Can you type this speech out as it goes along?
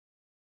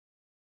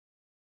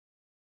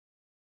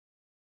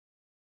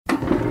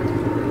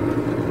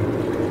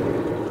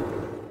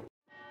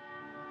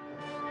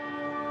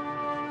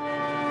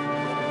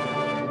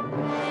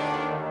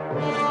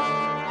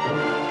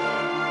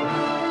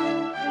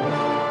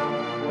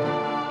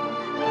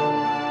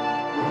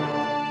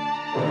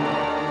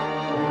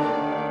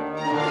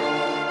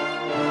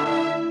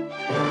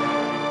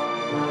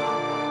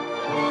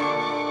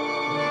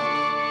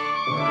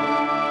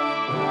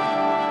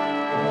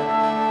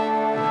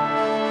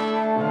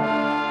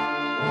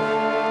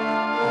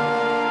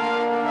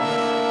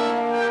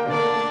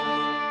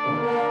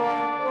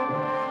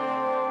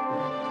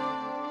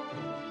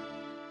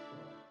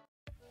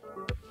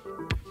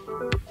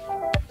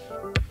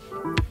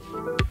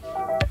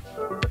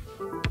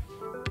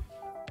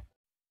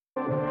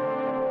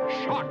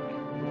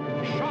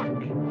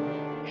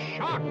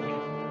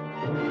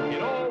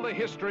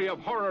history of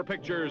horror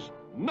pictures,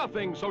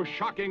 nothing so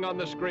shocking on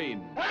the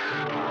screen.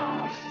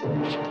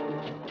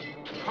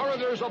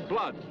 Corridors of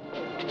Blood.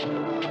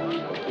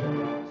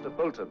 Mr.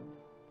 Bolton,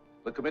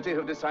 the committee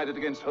have decided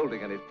against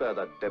holding any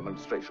further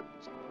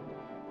demonstrations.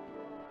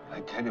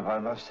 I tell you, I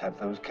must have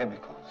those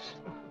chemicals.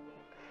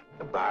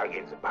 A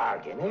bargain's a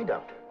bargain, eh,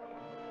 Doctor?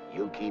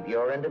 You keep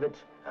your end of it,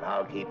 and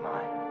I'll keep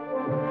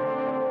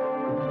mine.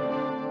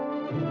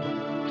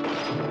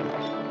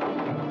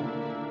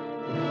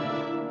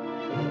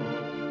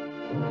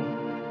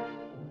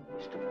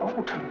 Mr.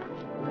 Bolton.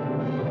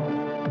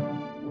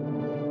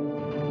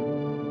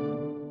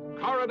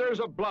 Corridors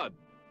of Blood,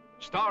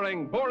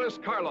 starring Boris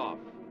Karloff.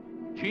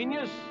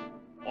 Genius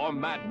or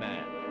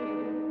madman?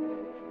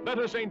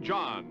 Betta St.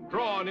 John,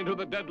 drawn into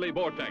the deadly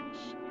vortex.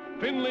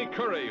 Finley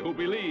Curry, who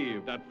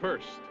believed at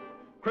first.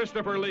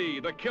 Christopher Lee,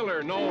 the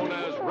killer known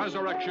as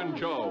Resurrection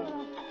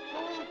Joe.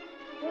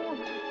 I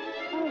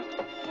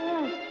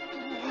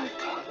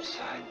can't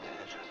sign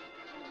that.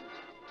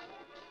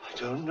 I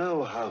don't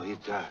know how he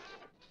died.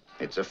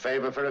 It's a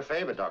favor for a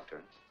favor,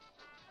 Doctor.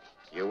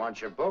 You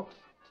want your book?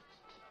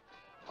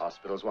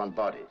 Hospitals want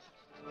bodies.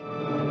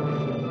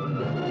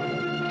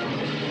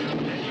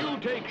 You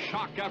take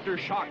shock after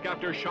shock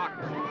after shock.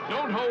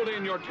 Don't hold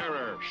in your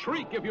terror.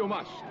 Shriek if you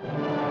must.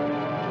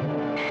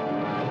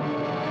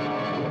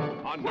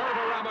 A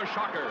Nervorama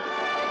shocker.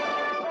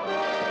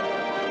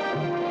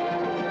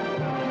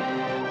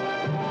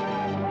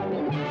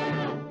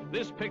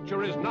 This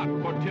picture is not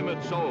for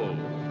timid souls.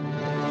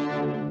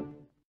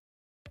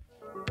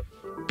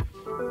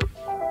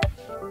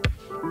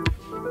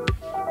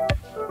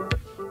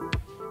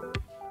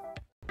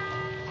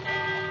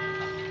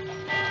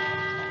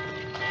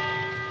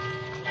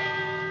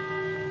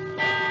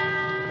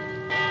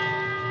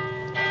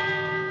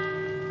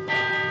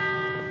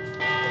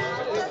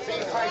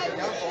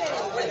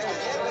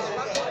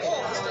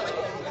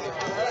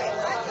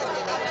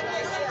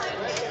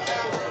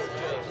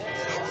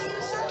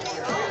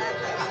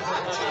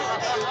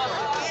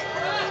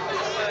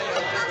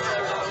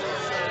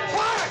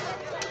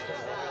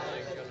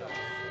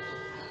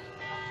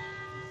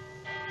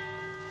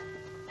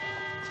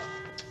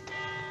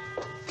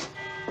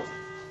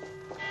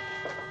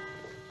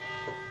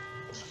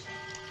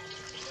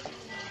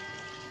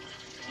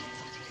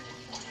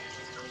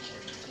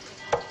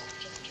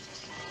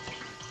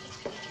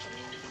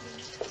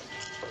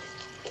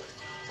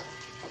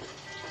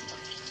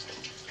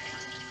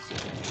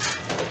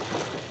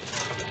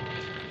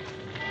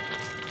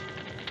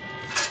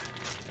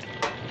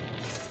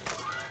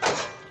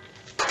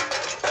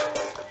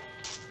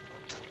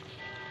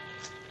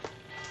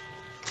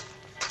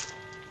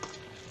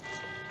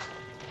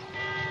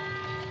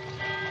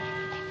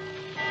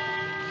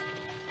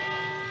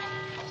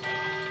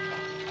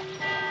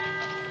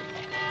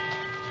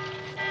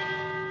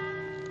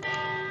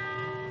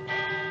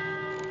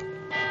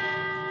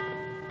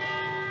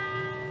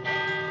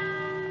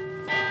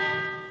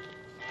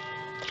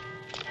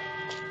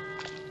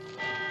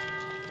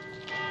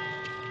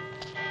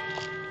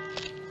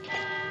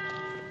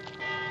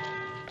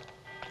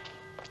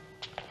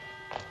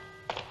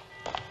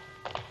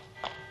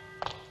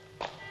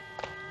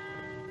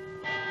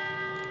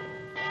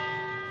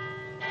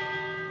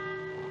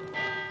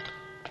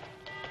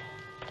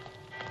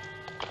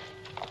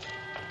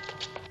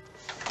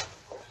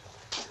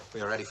 We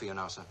are ready for you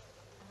now, sir.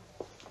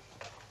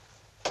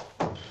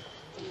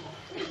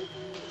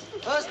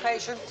 First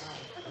patient.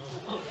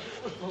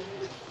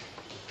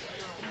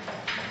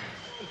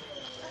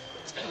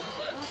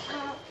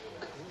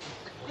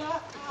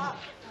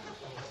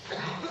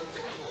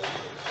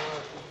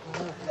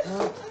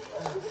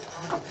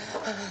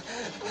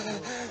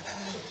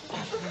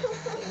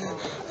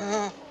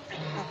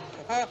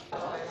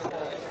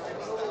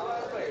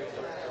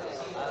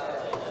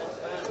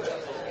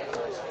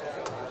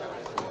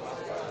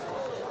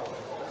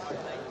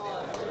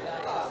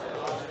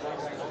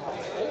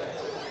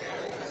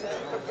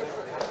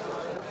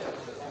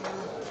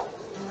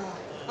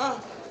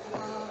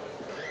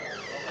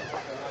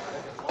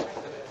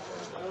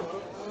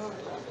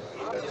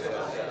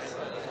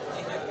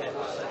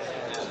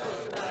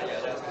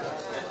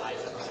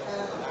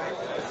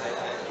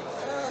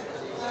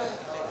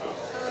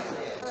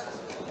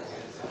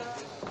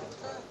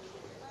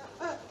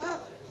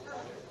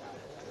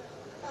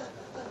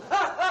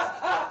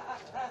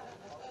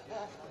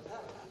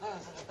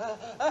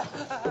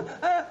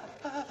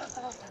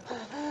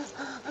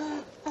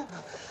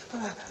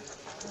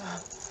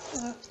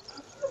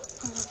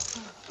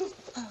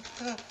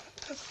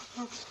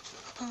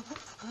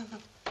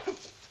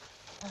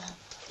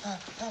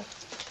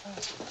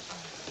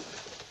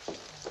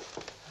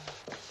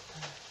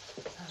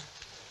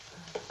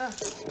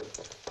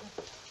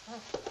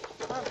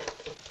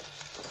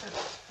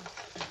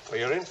 For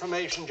your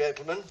information,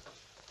 gentlemen,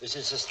 this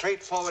is a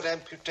straightforward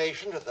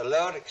amputation at the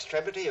lower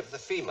extremity of the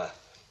femur.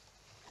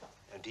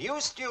 And to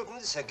you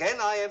students, again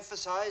I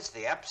emphasize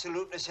the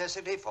absolute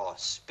necessity for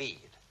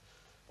speed.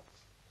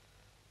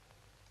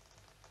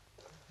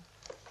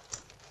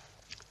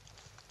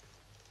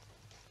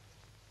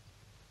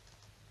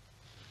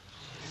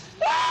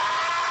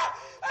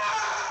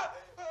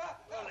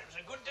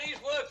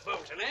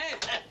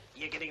 eh?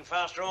 You're getting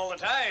faster all the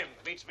time.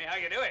 Beats me how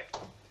you do it.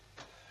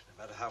 No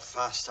matter how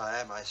fast I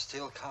am, I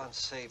still can't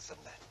save them.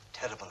 That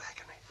terrible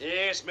agony.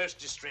 Yes, most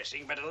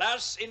distressing, but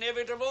alas,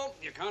 inevitable.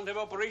 You can't have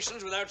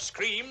operations without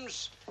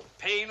screams.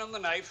 Pain and the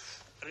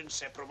knife are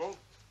inseparable.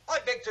 I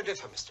beg to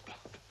differ, Mr. Blount.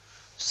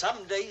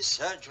 Some days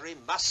surgery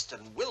must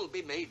and will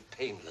be made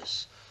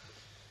painless.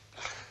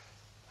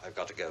 I've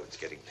got to go. It's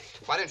getting late.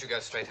 Why don't you go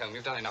straight home?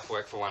 You've done enough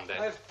work for one day.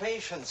 I've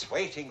patients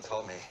waiting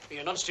for me.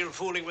 You're not still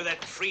fooling with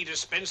that free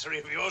dispensary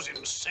of yours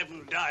in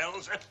 7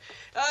 dials.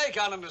 I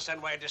can't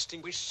understand why a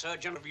distinguished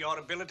surgeon of your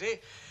ability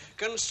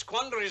can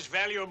squander his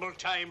valuable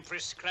time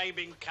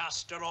prescribing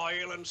castor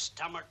oil and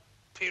stomach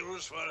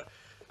pills for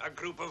a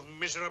group of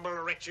miserable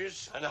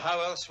wretches. And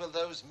how else will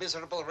those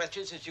miserable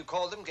wretches, as you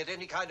call them, get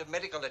any kind of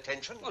medical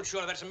attention? Well,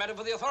 sure, that's a matter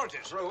for the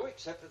authorities. True,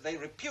 except that they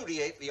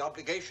repudiate the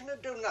obligation and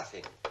do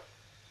nothing.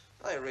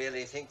 I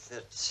really think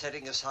that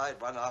setting aside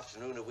one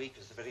afternoon a week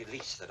is the very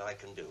least that I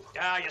can do.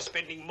 Ah, you're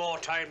spending more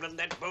time than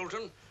that,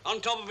 Bolton. On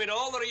top of it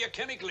all, there are your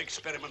chemical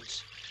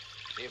experiments.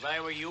 If I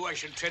were you, I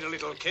should tread a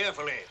little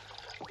carefully.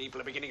 People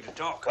are beginning to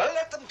talk. Well,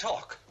 let them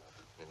talk.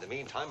 In the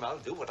meantime, I'll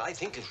do what I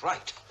think is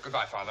right.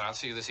 Goodbye, Father. I'll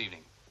see you this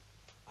evening.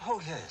 Oh,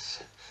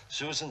 yes.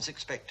 Susan's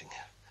expecting.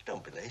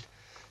 Don't be late.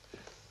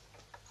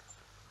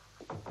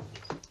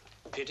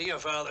 Pity your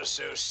father's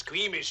so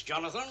squeamish,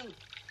 Jonathan.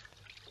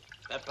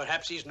 But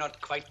perhaps he's not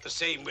quite the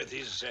same with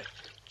his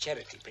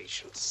charity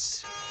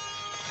patients.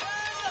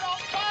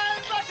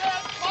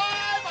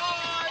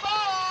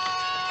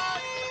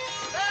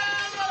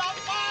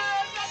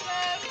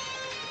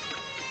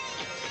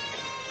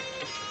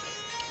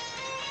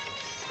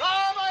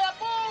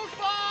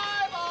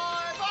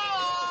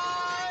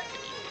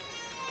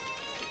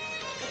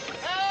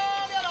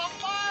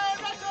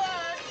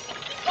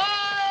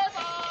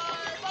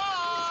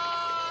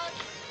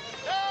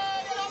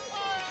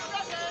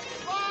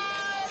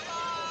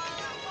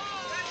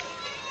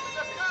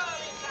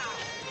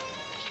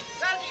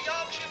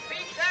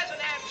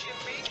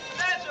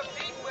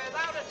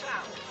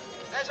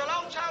 There's a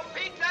long-town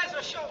peak, there's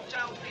a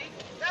short-town peak,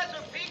 there's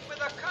a peak with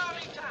a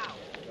curly town.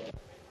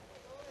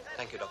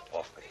 Thank you, Dr.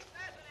 Offbury.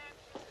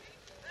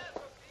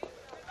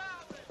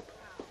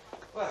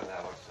 Well,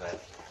 now, what's that?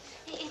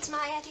 It's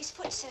my Addie's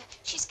foot, sir.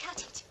 She's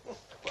cut it.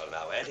 Well,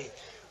 now, Eddie,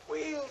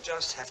 we'll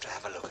just have to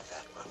have a look at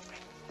that, won't we?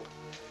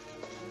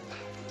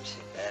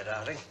 Sit there,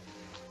 darling.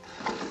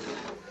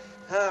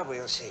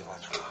 We'll see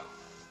what's wrong.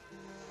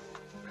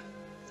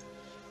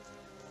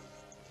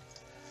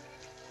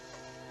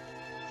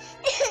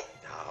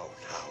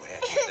 Now,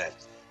 Eddie,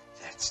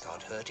 that's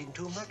not hurting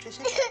too much, is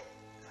it?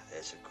 Now,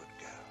 there's a good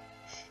girl.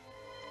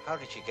 How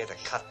did you get a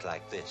cut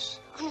like this?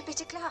 On a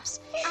bit of glass,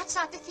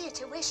 outside the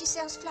theatre where she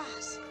sells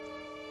flowers.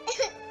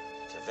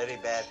 It's a very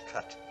bad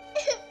cut.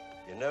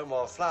 You're no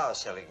more flower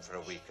selling for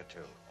a week or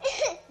two.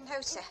 No,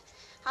 sir.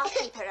 I'll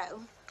keep her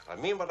home. I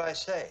mean what I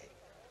say.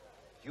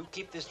 You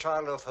keep this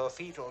child off her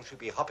feet or she'll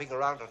be hopping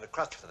around on a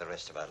crutch for the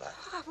rest of her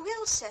life. I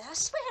will, sir. I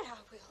swear I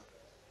will.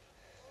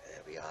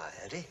 There we are,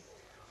 Eddie.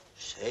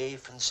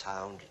 Safe and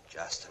sound in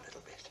just a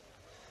little bit.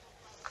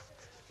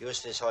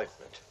 Use this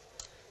ointment.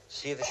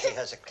 See that she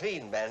has a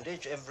clean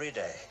bandage every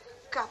day.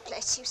 God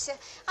bless you, sir.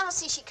 I'll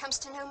see she comes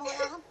to no more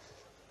harm.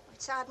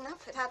 It's hard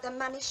enough without the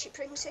money she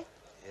brings in.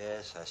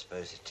 Yes, I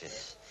suppose it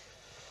is.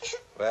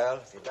 Well,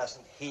 if it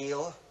doesn't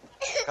heal,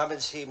 come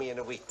and see me in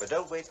a week, but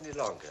don't wait any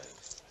longer.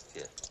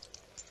 Here.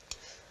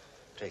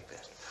 Take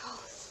that. Oh,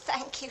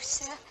 thank you,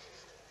 sir.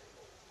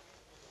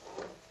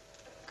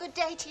 Good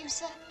day to you,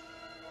 sir.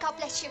 God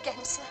bless you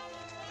again, sir.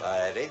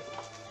 Bye, Eddie.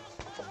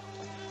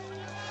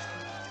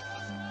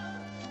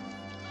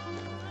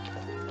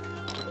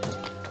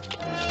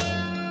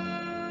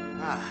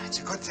 It's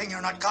a good thing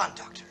you're not gone,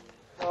 Doctor.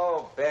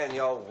 Oh, Ben,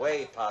 you're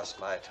way past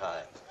my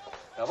time.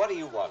 Now, what do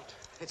you want?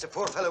 It's a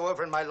poor fellow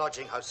over in my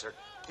lodging house, sir.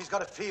 He's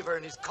got a fever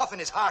and he's coughing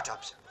his heart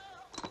up, sir.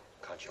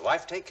 Can't your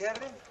wife take care of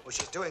him? Well,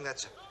 she's doing that,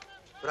 sir.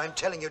 But I'm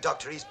telling you,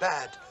 Doctor, he's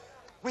bad.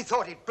 We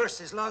thought he'd burst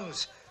his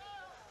lungs.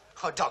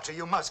 Oh, Doctor,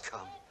 you must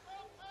come.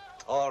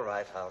 All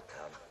right, I'll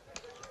come.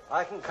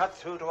 I can cut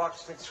through to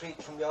Oxford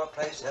Street from your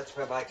place. That's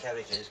where my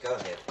carriage is. Go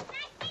ahead.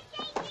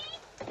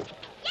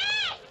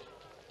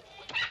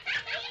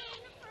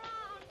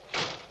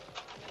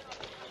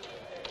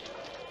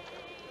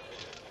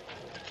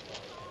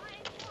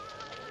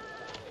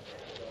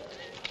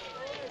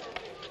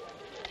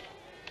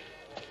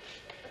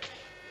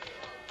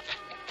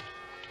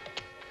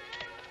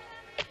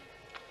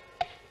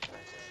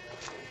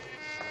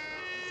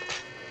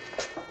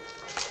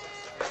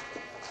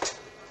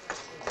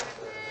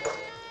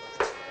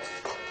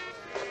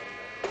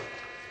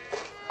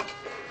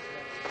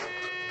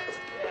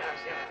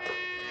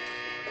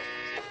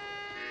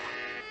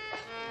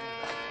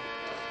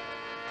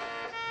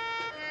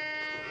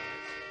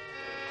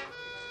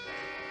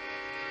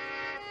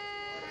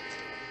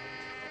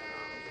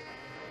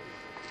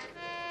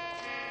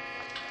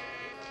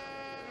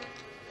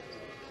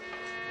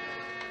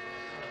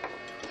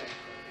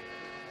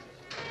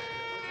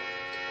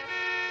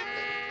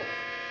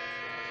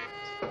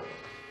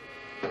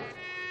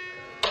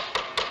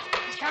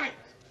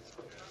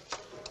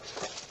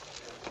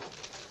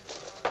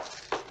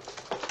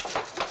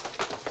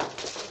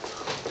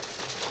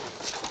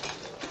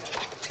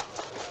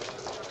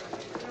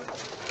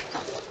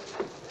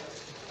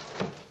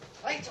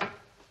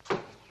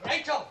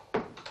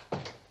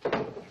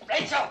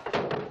 Rachel!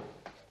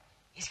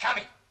 He's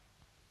coming.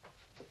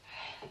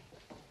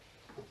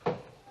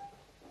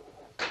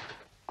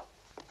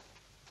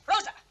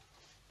 Rosa!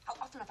 How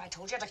often have I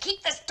told you to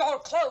keep this door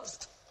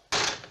closed?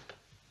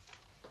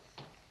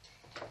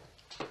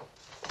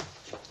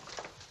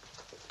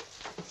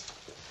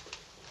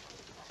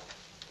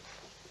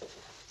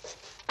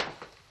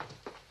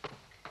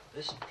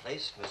 This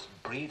place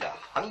must breed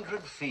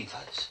 100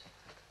 fevers.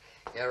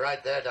 You're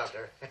right there,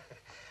 Doctor.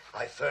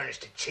 I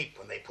furnished it cheap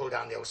when they pulled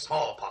down the old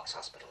smallpox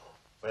hospital.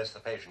 Where's the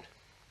patient?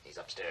 He's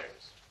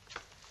upstairs.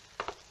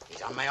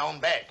 He's on my own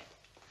bed.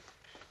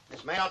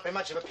 This may not be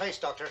much of a place,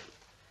 Doctor,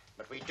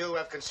 but we do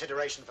have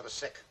consideration for the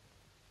sick.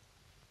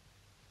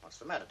 What's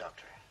the matter,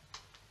 Doctor?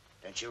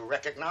 Don't you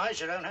recognize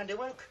your own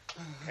handiwork?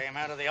 Came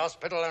out of the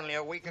hospital only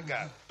a week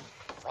ago.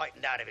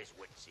 Frightened out of his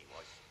wits, he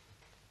was.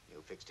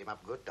 You fixed him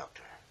up good,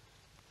 Doctor.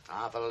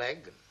 Half a leg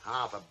and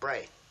half a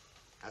brain.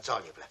 That's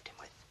all you've left him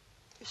with.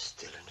 He's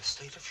still in a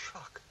state of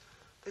shock.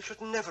 They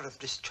should never have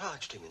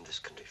discharged him in this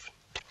condition.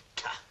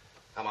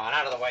 Come on,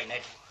 out of the way,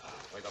 Ned.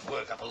 We've got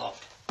work up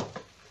aloft.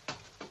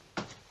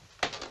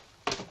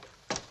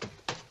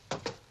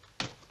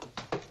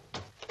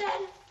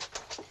 Ben!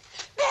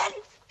 Ben!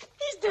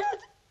 He's dead!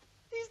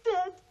 He's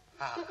dead!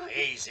 Ah,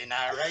 easy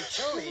now,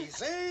 Rachel,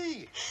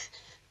 easy.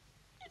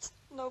 It's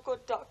no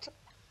good, Doctor.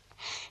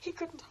 He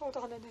couldn't hold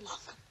on any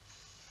longer.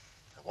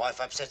 The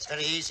wife upset's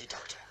very easy,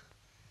 Doctor.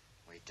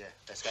 We'd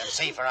best go and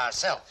see for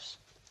ourselves.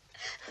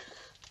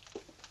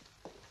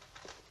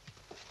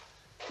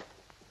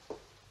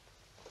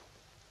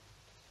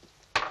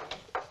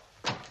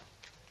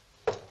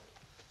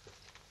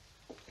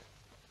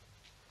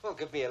 Well,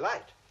 give me a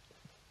light.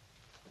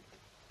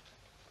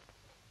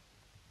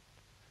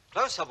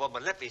 Close up,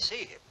 woman, let me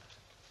see him.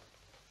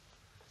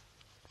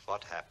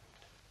 What happened?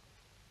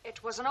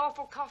 It was an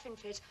awful coughing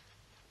fit.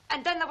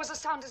 And then there was a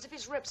sound as if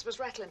his ribs was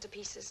rattling to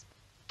pieces.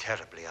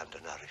 Terribly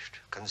undernourished.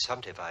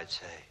 Consumptive, I'd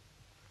say.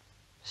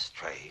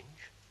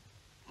 Strange.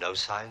 No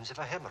signs of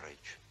a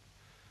hemorrhage.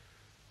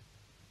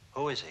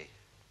 Who is he?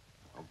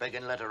 A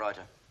begging letter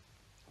writer.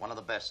 One of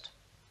the best.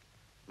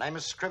 Name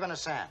is Scrivener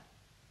Sam.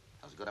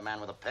 As good a man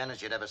with a pen as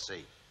you'd ever see.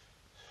 Is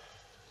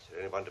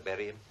there anyone to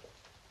bury him?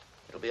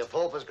 It'll be a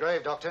pauper's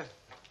grave, Doctor.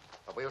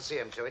 But we'll see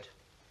him to it.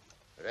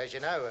 But as you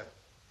know,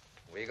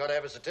 we got to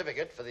have a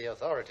certificate for the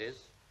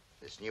authorities.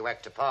 This new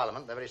Act of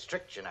Parliament, they're very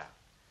strict, you know.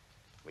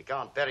 We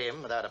can't bury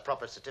him without a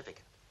proper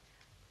certificate.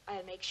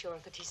 I'll make sure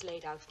that he's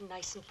laid out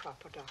nice and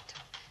proper,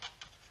 Doctor.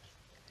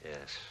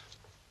 Yes.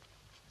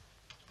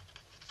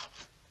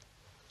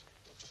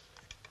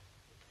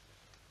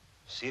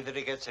 See that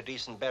he gets a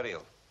decent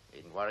burial.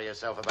 Needn't worry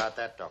yourself about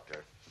that,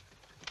 Doctor.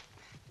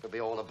 It'll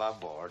be all above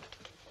board.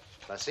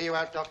 Shall I see you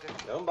out, Doctor?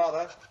 Don't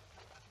bother.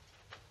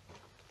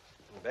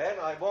 Ben,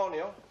 I warn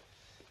you,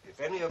 if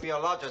any of your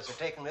lodgers are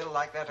taken ill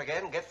like that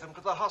again, get them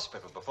to the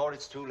hospital before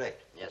it's too late.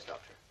 Yes,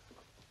 Doctor.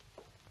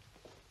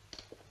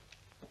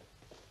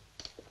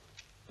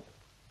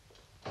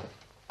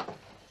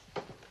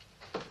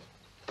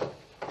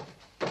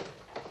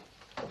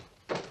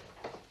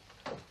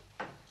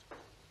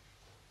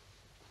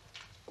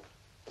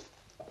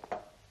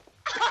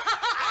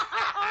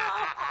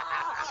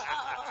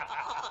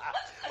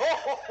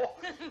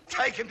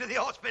 Take him to the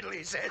hospital,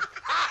 he said.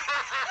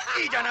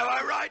 He don't know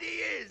how right he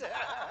is.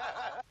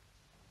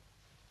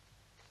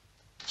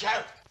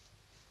 Joe.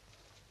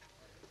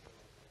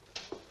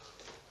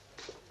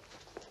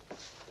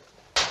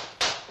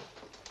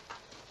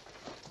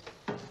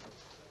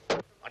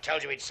 I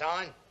told you he'd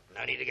sign.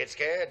 No need to get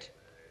scared.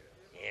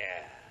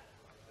 Yeah.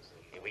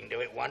 If we can do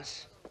it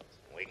once,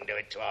 we can do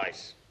it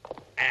twice.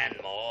 And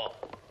more.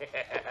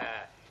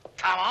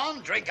 Come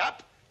on, drink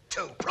up.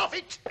 To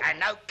profit and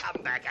no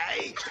comeback,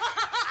 eh? Did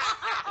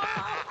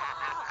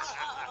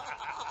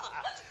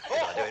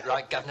I do it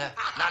right, Governor?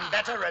 None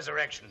better,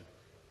 Resurrection.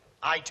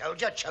 I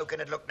told you choking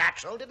would look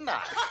natural, didn't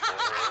I?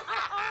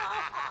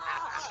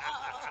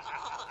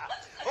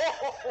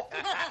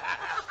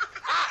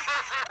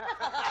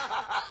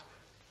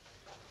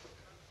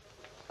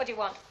 What do you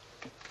want?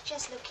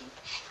 Just looking.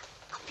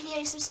 I've been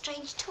hearing some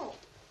strange talk.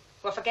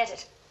 Well, forget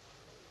it.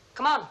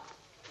 Come on.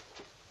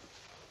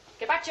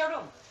 Get back to your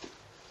room.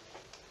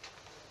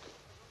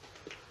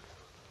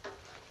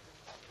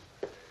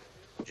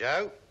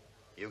 Joe,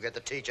 you get the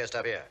tea chest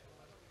up here.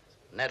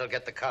 Ned'll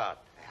get the card.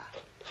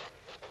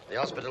 The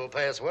hospital will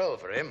pay us well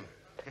for him.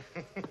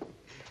 The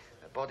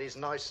body's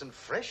nice and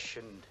fresh,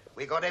 and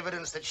we got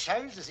evidence that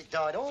shows as it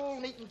died all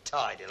neat and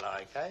tidy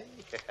like, eh?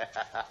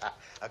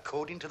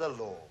 According to the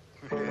law.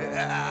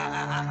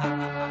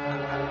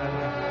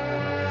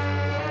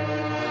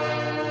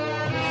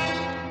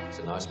 It's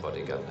a nice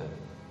body, Governor.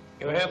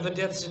 You have the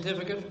death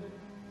certificate?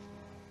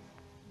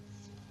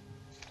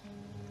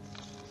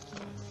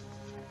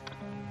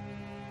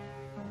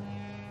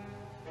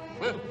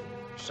 Well,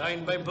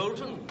 signed by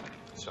Bolton.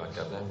 That's right,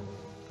 Governor.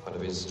 One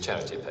of his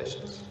charity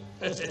patients.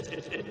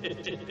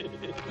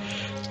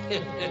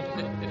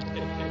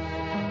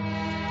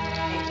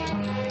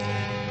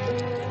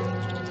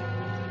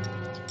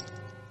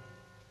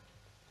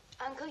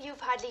 Uncle, you've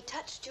hardly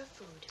touched your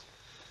food.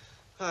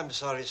 I'm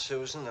sorry,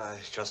 Susan. I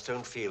just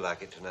don't feel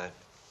like it tonight.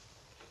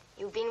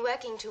 You've been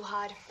working too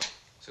hard.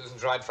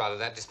 Susan's right, Father.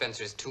 That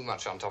dispenser is too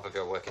much on top of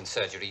your work in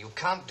surgery. You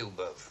can't do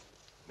both.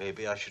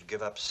 Maybe I should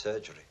give up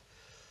surgery.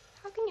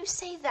 How can you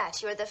say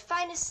that? You're the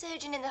finest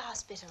surgeon in the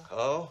hospital.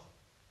 Oh?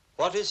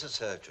 What is a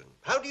surgeon?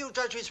 How do you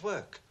judge his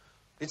work?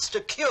 It's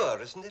to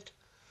cure, isn't it?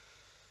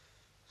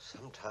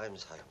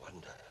 Sometimes I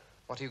wonder.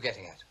 What are you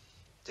getting at?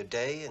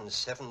 Today in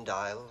 7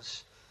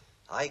 Dials,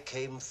 I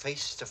came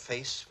face to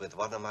face with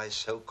one of my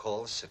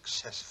so-called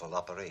successful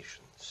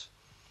operations.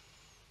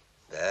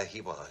 There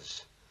he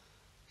was,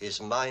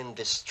 his mind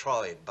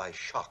destroyed by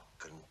shock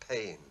and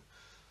pain.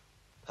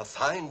 A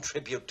fine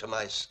tribute to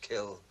my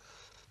skill.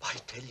 I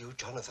tell you,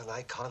 Jonathan,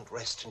 I can't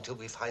rest until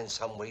we find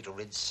some way to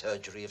rid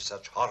surgery of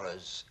such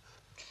horrors.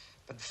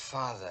 But,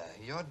 Father,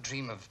 your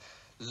dream of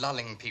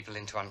lulling people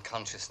into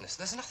unconsciousness,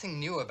 there's nothing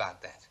new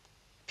about that.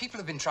 People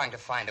have been trying to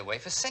find a way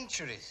for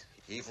centuries.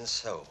 Even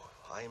so,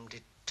 I'm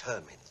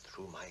determined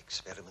through my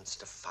experiments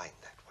to find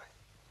that way.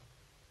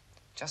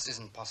 Just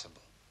isn't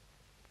possible.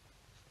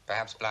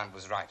 Perhaps Blount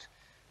was right.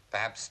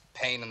 Perhaps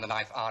pain and the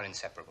knife are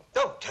inseparable.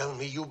 Don't tell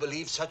me you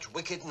believe such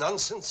wicked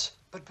nonsense.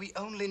 But we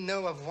only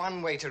know of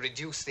one way to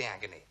reduce the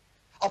agony.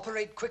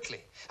 Operate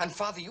quickly. And,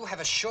 Father, you have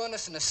a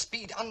sureness and a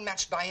speed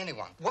unmatched by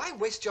anyone. Why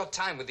waste your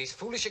time with these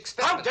foolish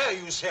experiments? How dare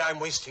you say I'm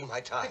wasting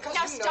my time? Because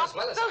Now you know stop, as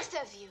well as both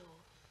of you.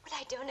 But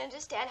I don't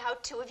understand how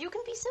 2 of you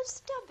can be so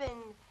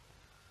stubborn.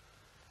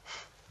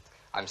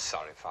 I'm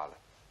sorry, Father.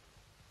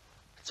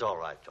 It's all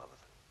right, Jonathan.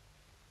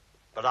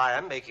 But I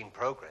am making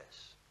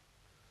progress.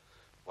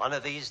 One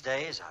of these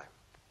days, I'm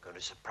going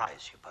to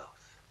surprise you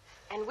both.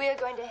 And we're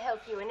going to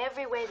help you in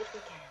every way that we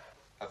can.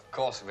 Of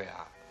course we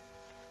are.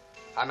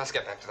 I must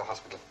get back to the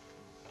hospital.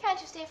 Can't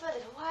you stay for a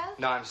little while?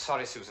 No, I'm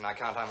sorry, Susan. I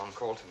can't. I'm on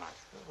call tonight.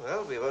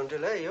 Well, we won't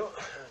delay you.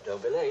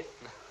 Don't be late.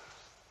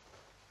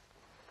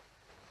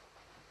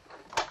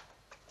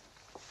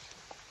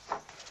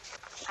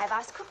 I've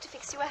asked Cook to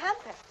fix you a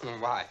hamper.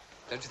 Why?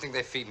 Don't you think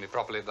they feed me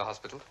properly at the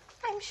hospital?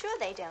 I'm sure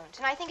they don't.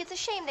 And I think it's a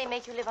shame they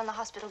make you live on the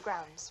hospital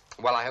grounds.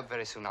 Well, I hope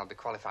very soon I'll be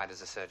qualified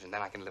as a surgeon.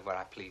 Then I can live where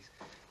I please.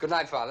 Good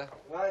night, Father.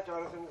 Good night,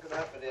 Jonathan. Good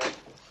night, my dear.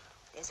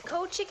 There's a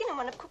cold chicken and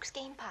one of Cook's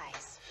game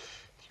pies.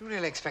 Do you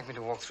really expect me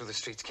to walk through the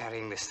streets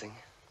carrying this thing?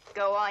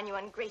 Go on, you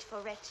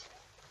ungrateful wretch.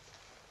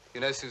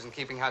 You know, Susan,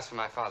 keeping house for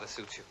my father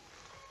suits you.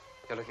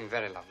 You're looking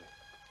very lovely.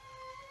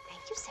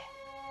 Thank you, sir.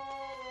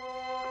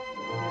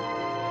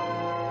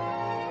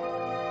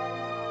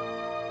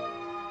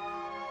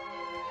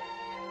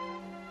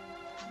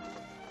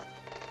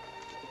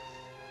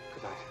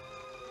 Good night.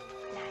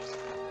 Good night.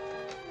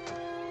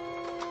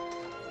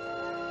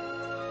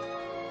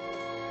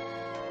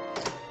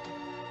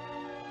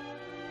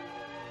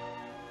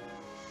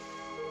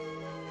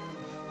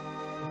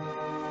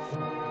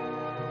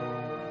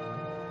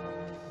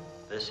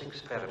 This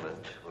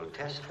experiment will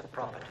test the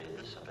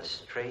properties of a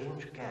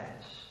strange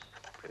gas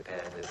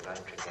prepared with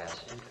nitric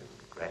acid and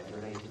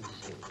granulated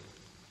zinc.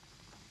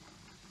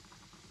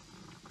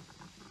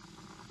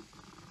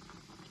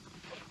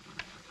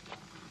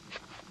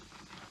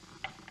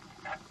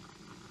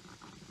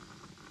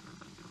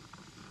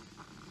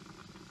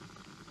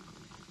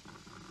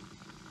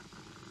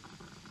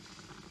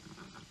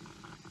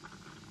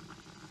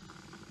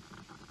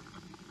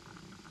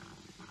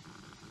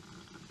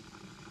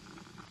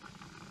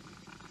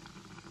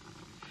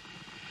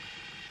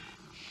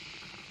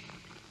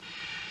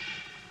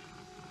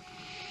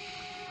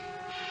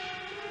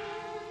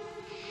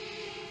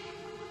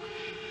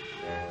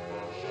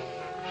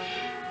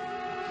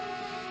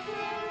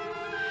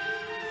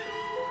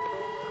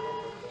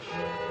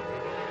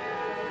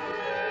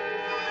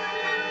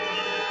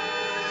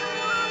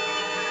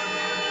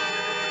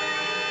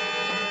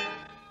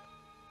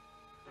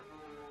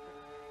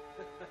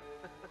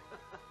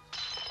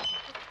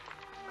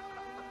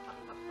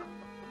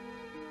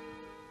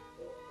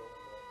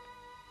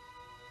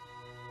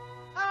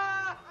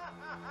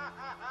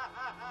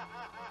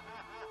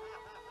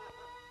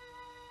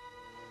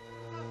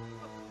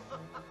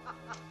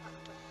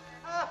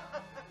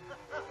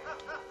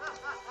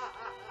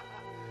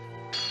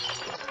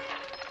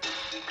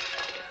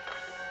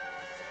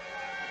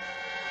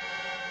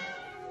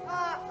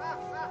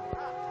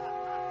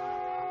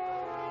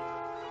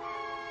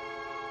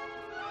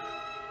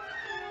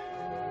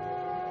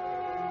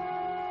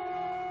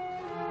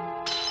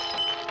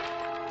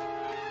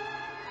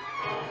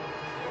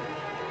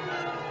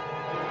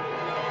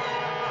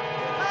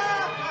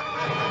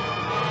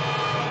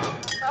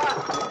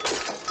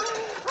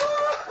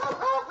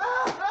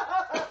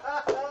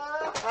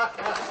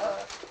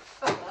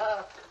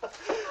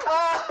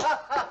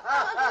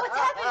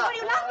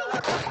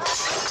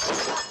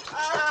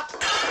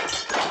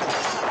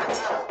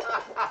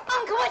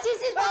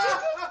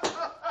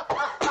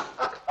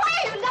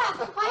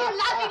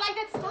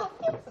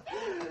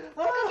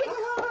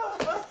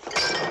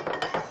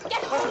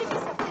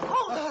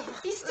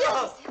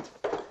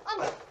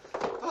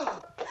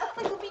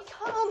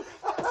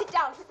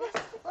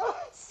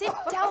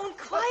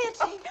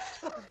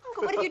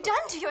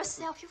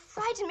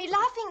 frighten me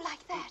laughing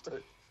like that?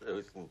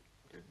 Susan,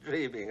 you're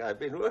dreaming. I've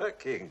been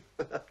working.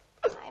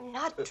 I'm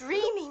not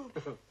dreaming.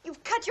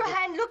 You've cut your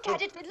hand. Look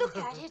at it. Look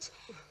at it.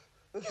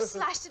 You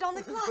slashed it on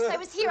the glass. I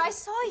was here. I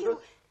saw you.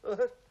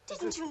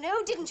 Didn't you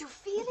know? Didn't you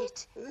feel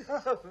it?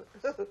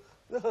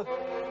 No.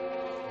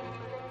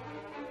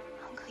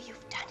 Uncle,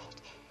 you've done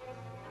it.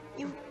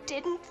 You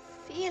didn't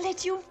feel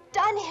it. You've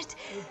done it.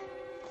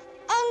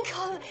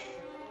 Uncle,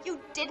 you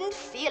didn't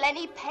feel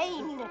any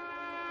pain.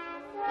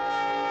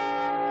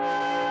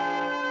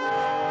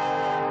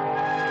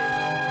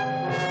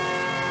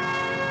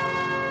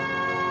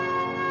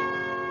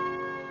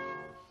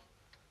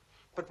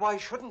 But why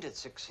shouldn't it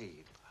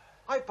succeed?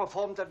 I've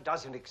performed a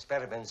dozen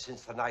experiments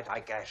since the night I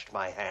gashed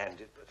my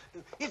hand.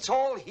 It's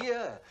all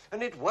here,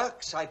 and it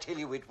works, I tell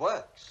you, it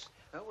works.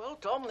 Well,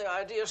 Tom, the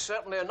idea's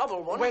certainly a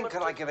novel one. When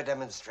can I give a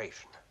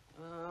demonstration?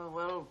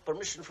 Well,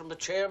 permission from the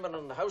chairman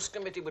and the House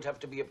Committee would have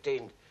to be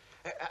obtained.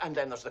 And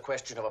then there's the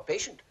question of a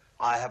patient.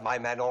 I have my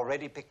man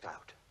already picked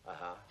out.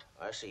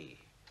 I see.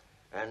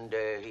 And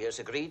he has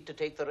agreed to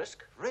take the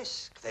risk?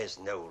 Risk? There's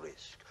no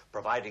risk,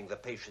 providing the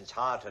patient's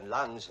heart and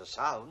lungs are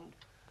sound.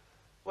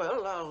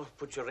 Well, I'll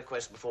put your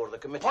request before the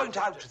committee. Point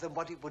out to them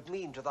what it would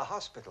mean to the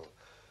hospital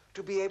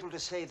to be able to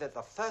say that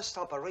the first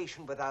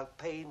operation without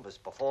pain was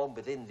performed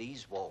within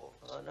these walls.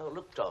 Now,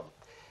 look, Tom,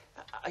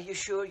 are you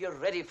sure you're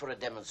ready for a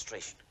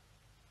demonstration?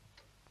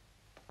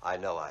 I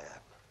know I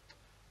am.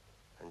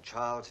 And,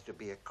 Charles, it'd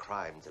be a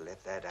crime to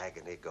let that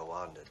agony go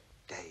on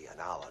a day,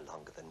 an hour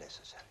longer than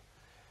necessary.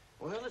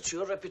 Well, it's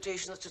your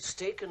reputation that's at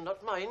stake and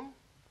not mine.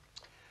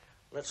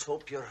 Let's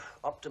hope your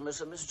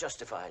optimism is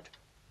justified.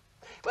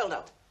 Well,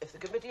 now, if the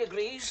committee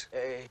agrees,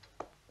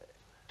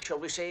 shall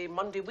we say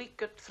Monday week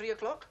at 3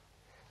 o'clock?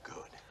 Good.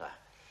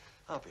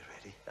 I'll be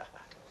ready.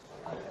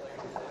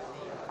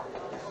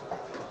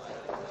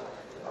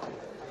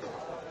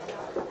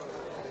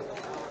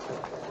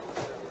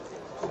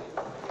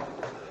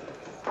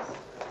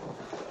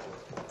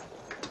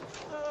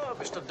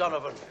 Mr.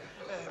 Donovan,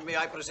 may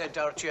I present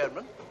our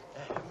chairman?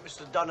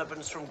 Mr.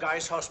 Donovan's from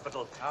Guy's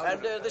Hospital.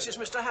 And this is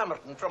Mr.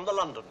 Hamilton from the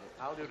London.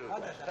 How do you do?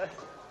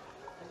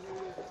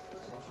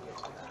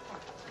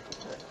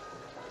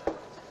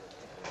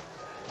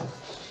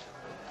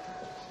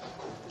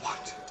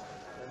 What?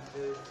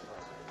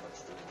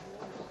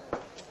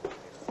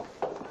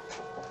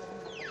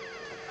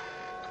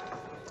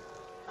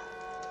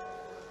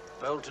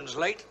 Bolton's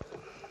late.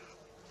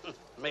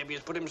 Maybe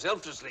he's put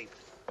himself to sleep.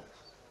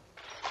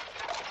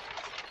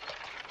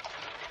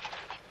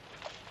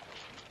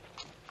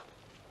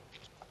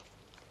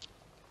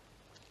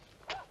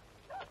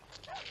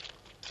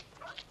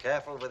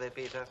 Careful with it,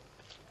 Peter.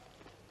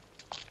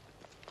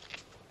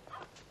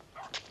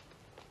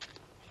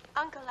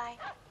 Uncle,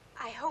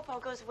 I hope all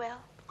goes well.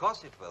 Of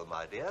course it will,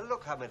 my dear.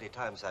 Look how many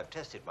times I've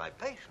tested my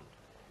patient.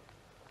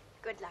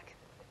 Good luck.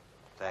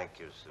 Thank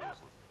you, Susan.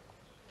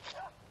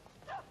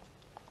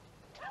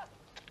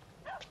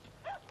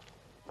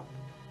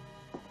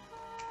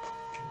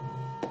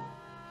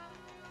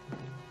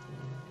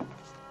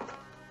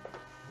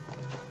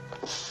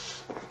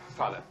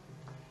 Father,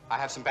 I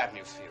have some bad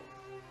news for you.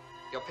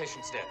 Your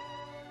patient's dead.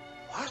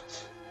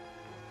 What?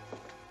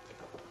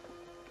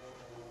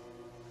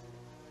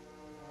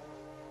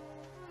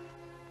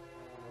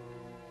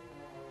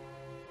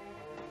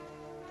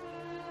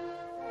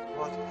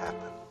 What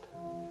happened?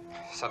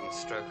 Sudden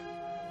stroke.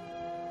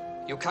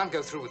 You can't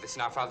go through with this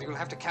now, Father. You'll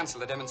have to cancel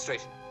the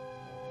demonstration.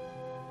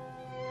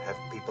 Have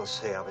people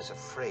say I was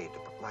afraid to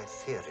put my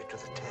theory to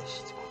the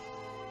test.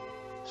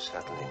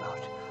 Certainly not.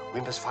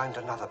 We must find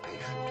another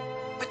patient.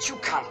 But you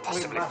can't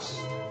possibly... We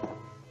must.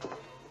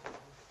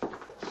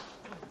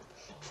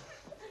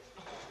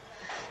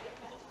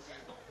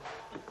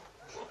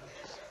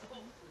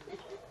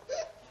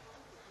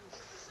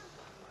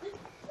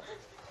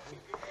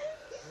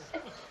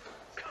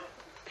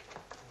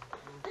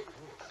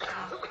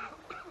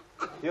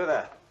 You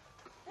there.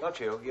 Not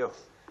you, you.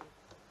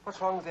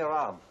 What's wrong with your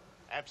arm?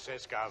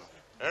 Abscess, Gov.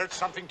 Hurt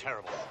something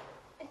terrible.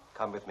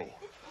 Come with me.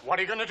 What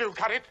are you going to do,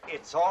 cut it?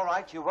 It's all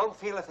right. You won't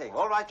feel a thing.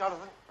 All right,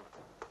 Jonathan?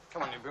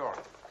 Come on, you'll be all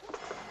right.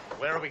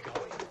 Where are we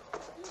going?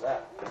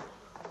 There.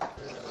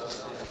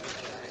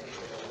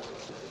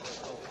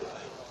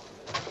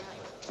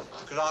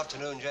 Good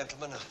afternoon,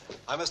 gentlemen.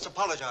 I must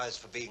apologize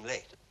for being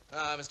late.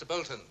 Mr.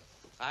 Bolton,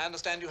 I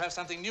understand you have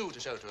something new to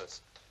show to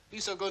us. Be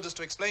so good as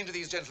to explain to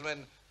these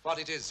gentlemen what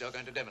it is you're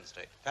going to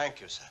demonstrate. Thank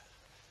you, sir.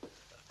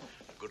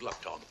 Good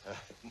luck, Tom.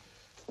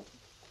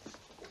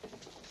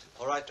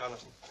 All right,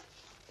 Jonathan.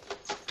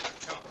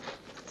 Come on.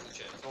 The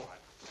chair. All right.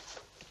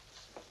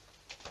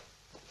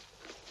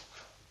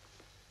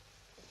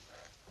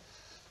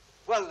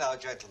 Well, now,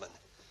 gentlemen,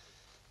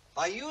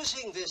 by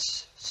using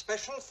this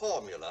special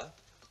formula,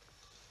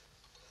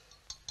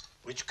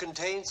 which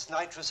contains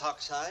nitrous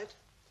oxide,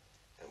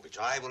 and which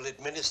I will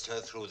administer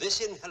through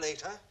this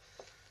inhalator,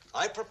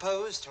 I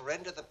propose to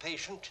render the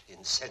patient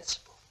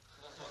insensible.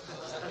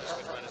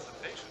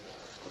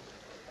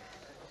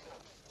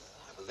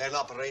 I will then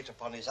operate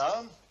upon his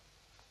arm,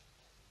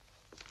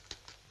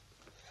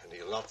 and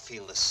he'll not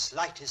feel the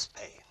slightest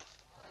pain.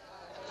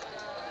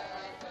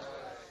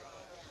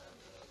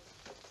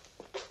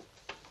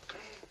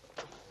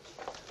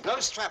 No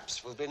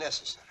straps will be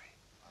necessary.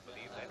 I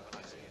believe that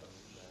when I see it.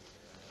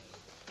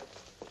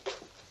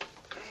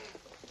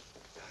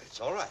 It's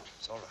all right.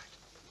 It's all right.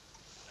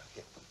 Now,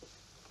 here.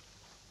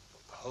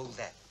 Hold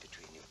that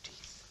between your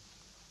teeth.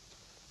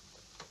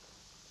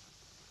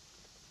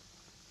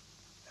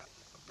 Now,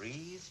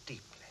 breathe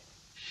deeply.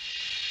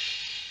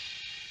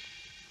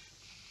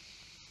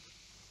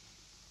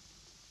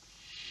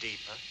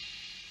 Deeper.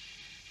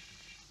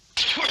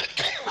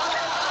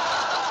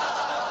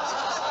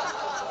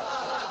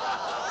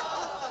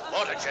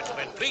 Order,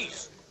 gentlemen,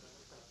 please.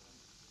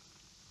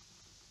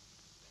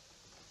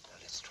 Now,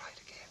 let's try it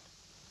again.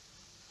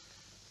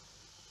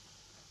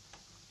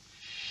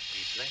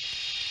 Deeply.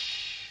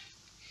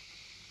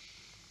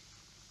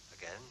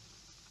 Again.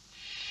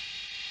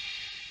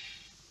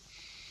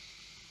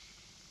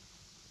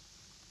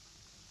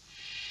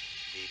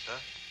 Deeper.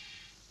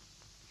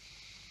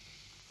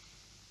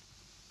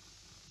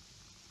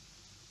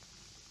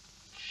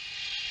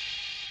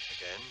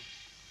 Again.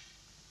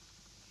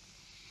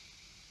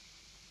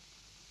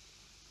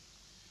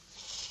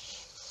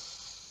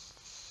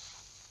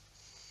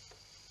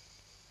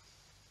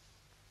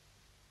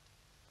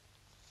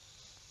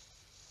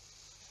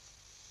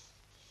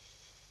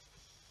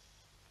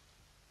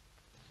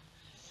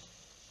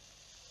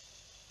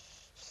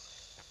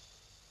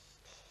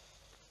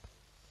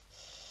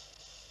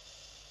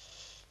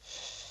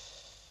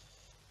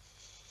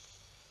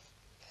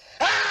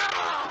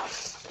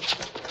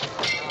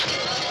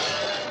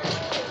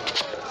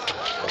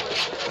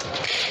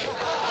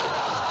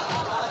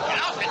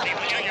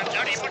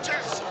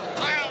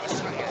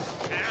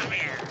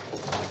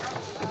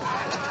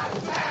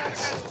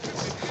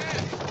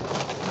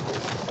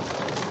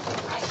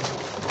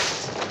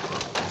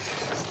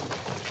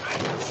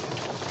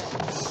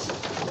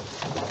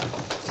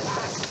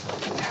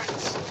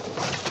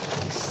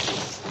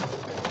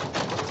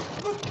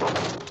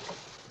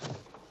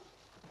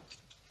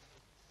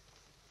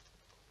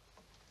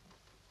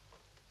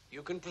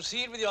 You can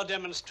proceed with your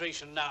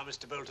demonstration now,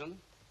 Mr. Bolton.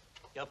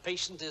 Your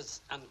patient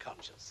is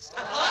unconscious.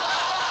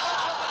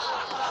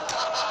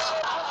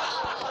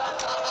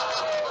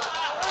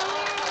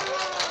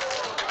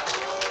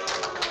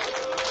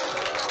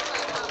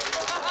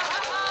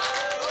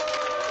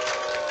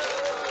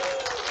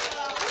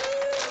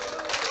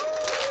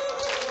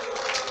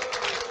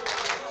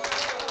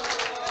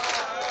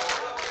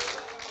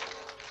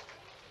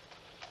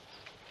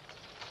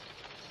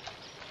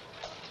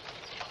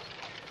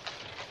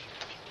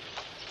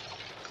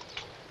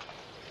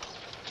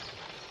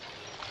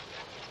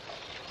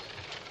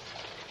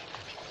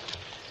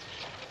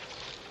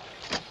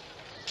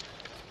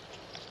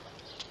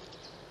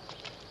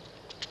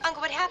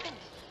 Uncle, what happened?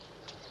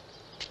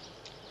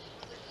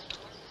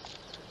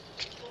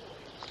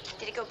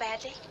 Did it go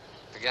badly?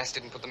 The gas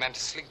didn't put the man to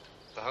sleep.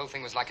 The whole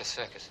thing was like a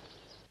circus.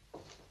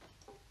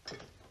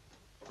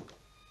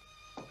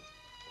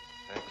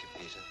 Thank you,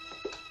 Peter.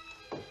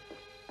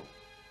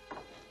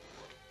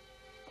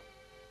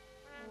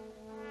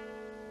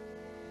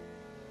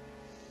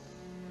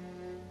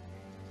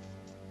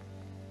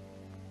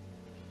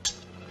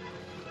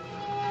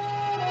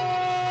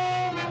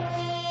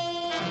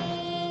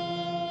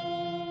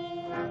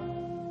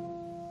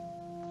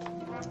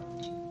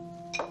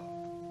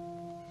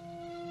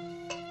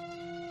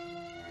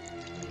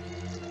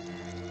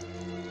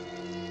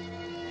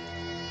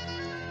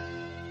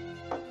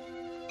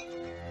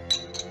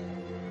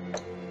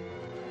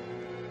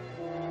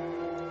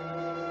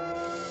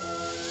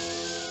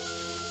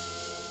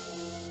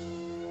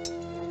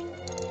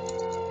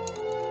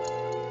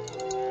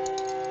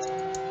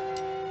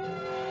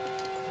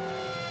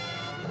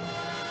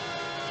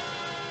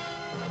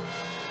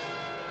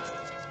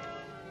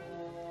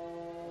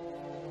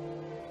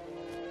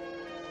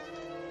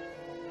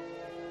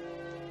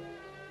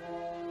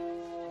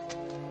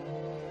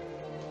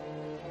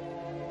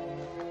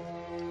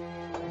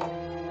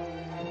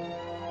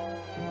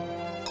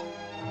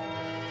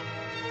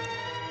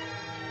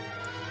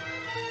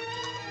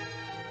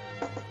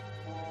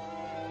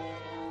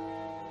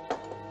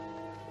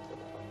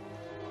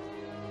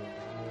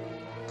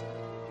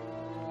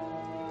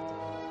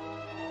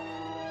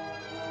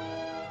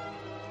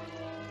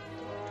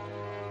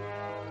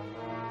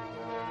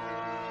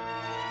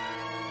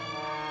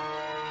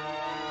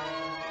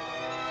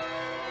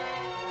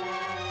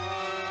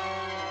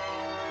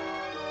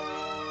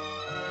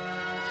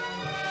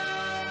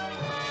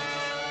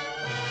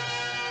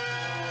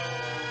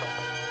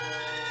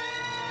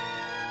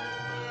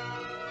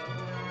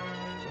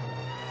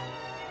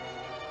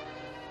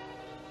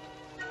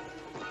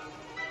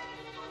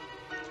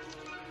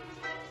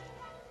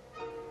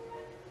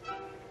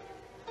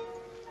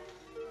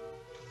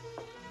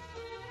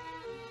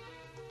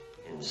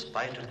 In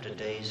spite of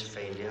today's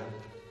failure,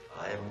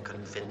 I am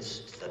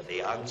convinced that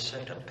the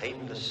answer to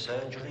painless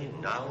surgery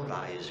now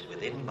lies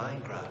within my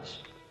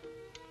grasp.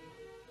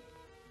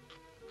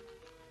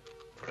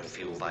 For a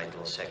few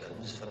vital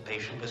seconds, the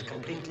patient was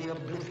completely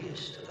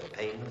oblivious to the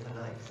pain of the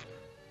knife.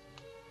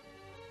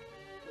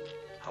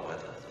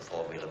 However, the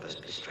formula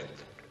must be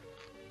strengthened.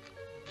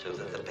 so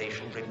that the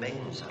patient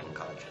remains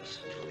unconscious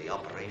until the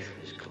operation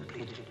is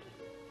completed.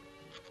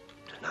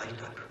 Tonight,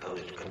 I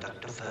propose to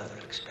conduct a further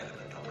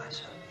experiment on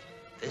myself,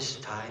 this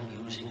time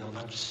using a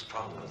much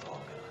stronger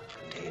formula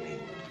containing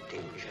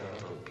tincture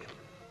of opium.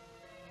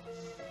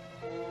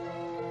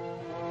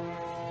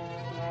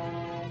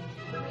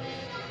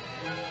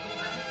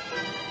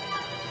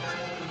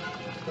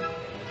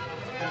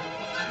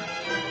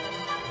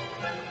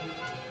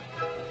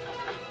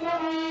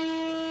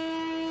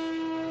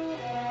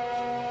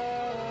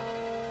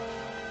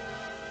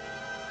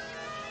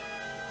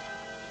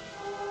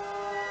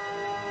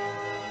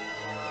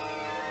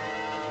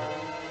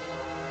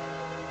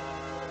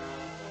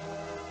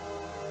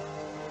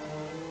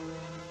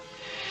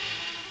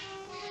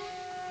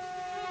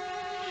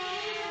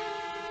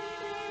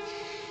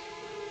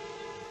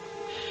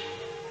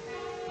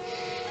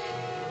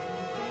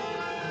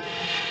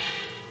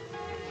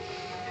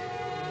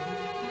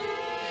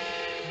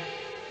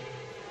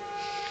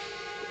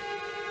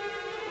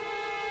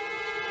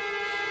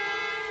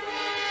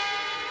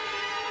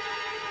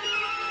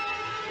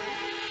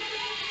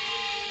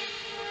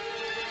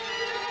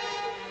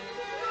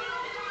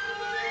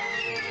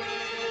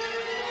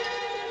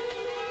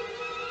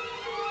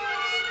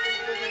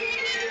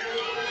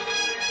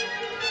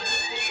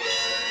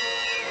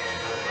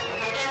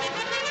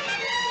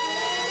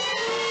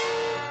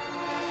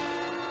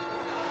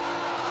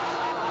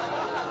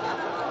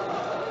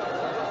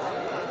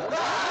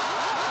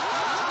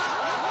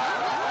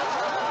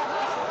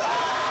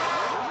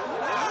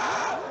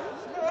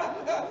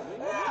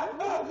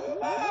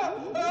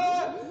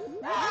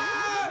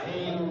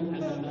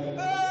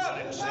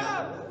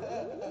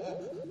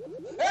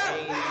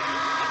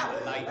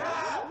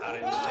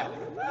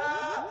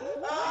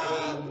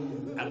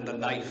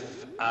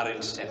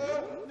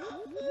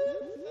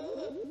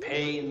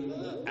 Pain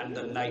and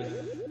the knife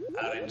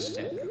are inseparable.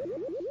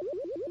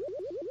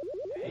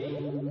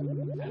 Pain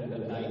and the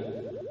knife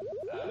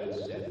are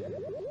inseparable.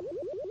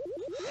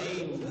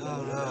 Pain. No,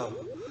 no.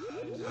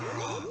 You're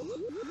wrong.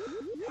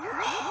 You're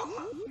wrong.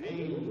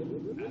 Pain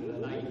and the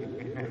knife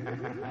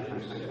are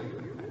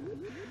inseparable.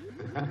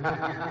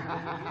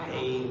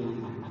 Pain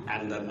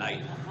and the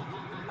knife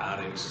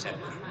are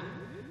inseparable.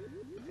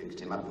 Fixed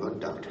him up good,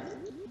 Doctor.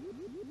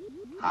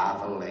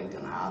 Half a leg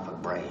and half a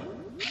brain.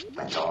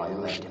 That's all you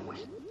left him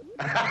with.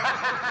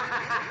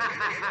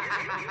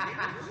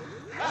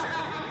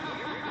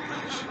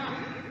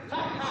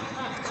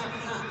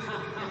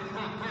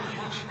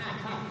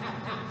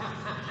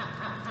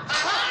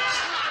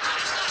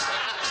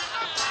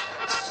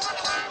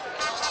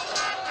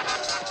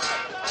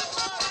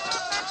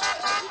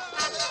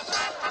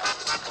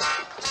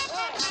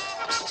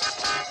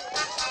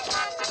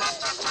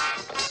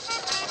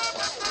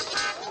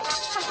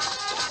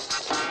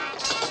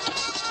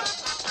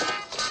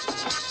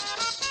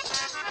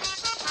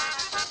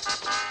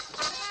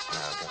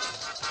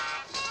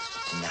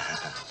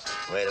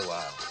 Wait a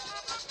while.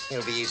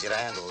 He'll be easy to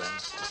handle then.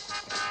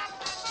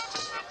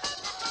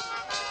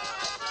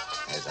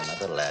 There's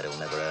another lad who'll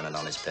never earn an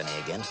honest penny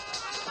again.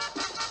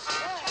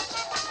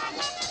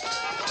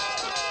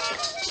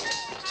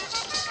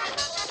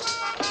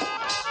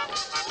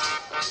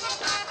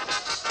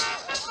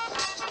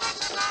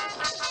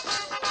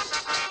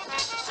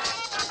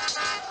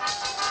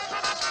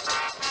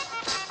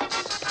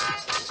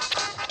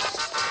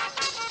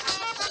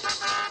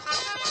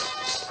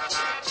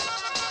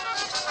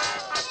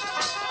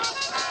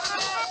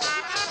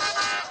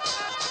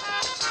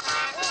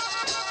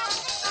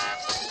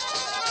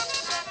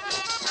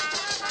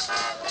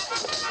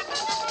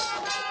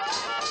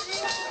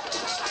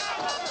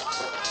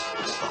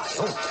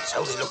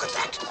 Only look at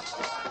that.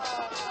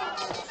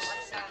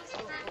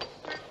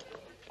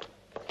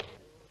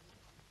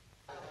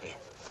 Here,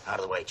 out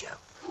of the way, Joe.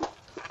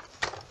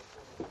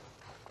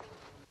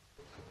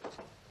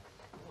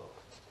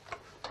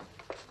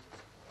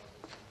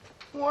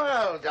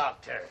 Well,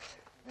 Doctor,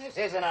 this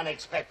is an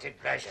unexpected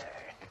pleasure.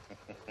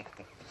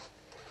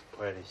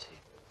 Where is he?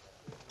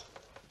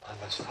 I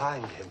must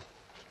find him.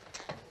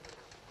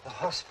 The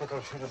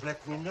hospital should have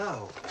let me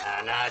know.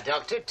 Now,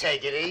 Doctor,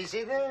 take it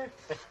easy there.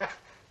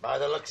 By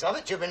the looks of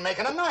it, you've been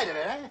making a night of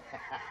it, eh?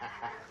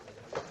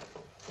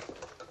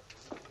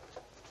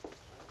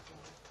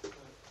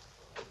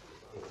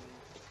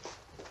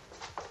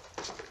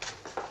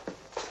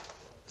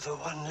 The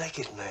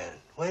one-legged man.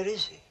 Where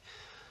is he?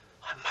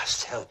 I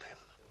must help him.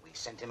 We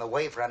sent him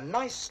away for a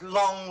nice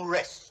long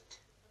rest,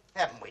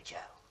 haven't we, Joe?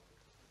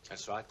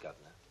 That's right,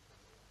 Governor.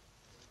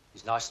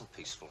 He's nice and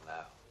peaceful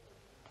now.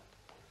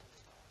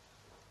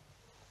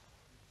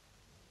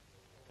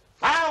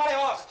 Now, what are you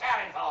all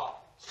staring for?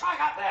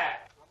 Strike up there!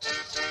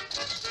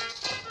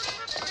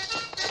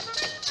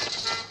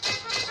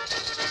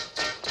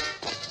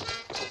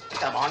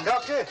 Come on,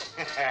 Doctor.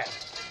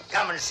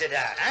 Come and sit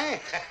down, eh?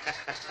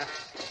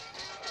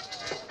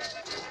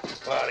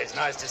 Well, it's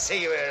nice to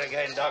see you here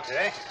again, Doctor,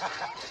 eh?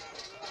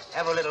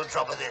 Have a little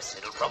drop of this.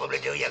 It'll probably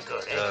do you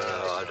good, eh? No,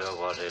 I don't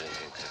want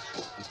anything.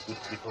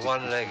 The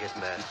one-legged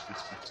man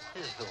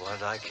is the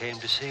one I came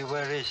to see.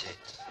 Where is he?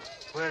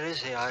 Where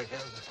is he? I'm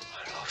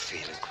not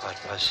feeling quite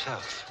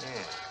myself.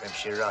 Yeah,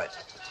 perhaps you're right.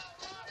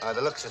 By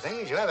the looks of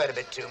things, you have had a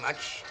bit too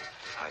much.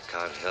 I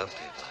can't help it.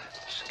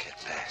 I must get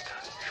back.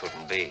 I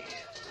shouldn't be here.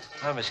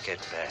 I must get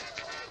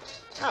back.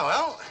 Oh,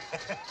 well.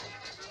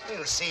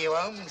 We'll see you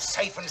home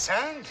safe and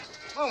sound,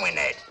 won't we,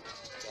 Ned?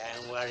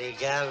 Don't worry,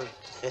 Gal.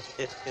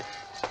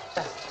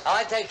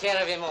 I'll take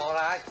care of him, all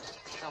right.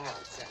 Come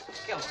on, sir.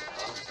 Come on.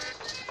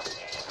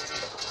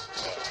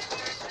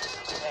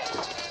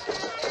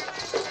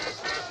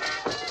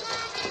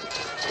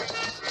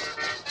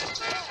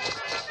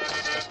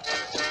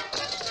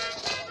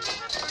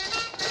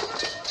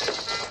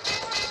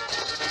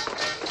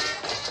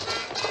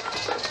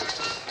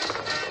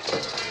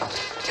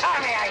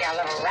 Come here, you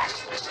little rat.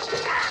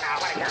 Now,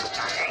 what are you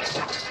doing?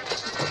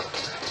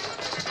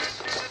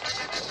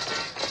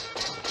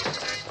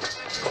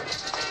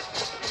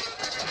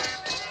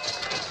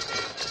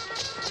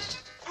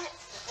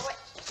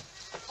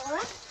 All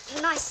right,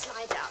 nice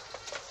slide up.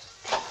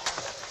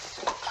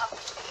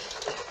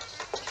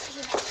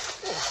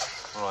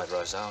 All right,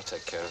 Rosa, I'll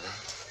take care of him.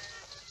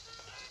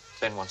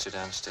 Ben wants you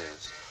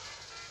downstairs.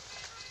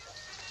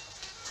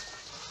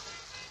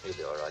 He'll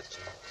be all right,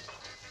 Jim.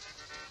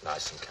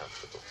 Nice and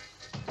comfortable.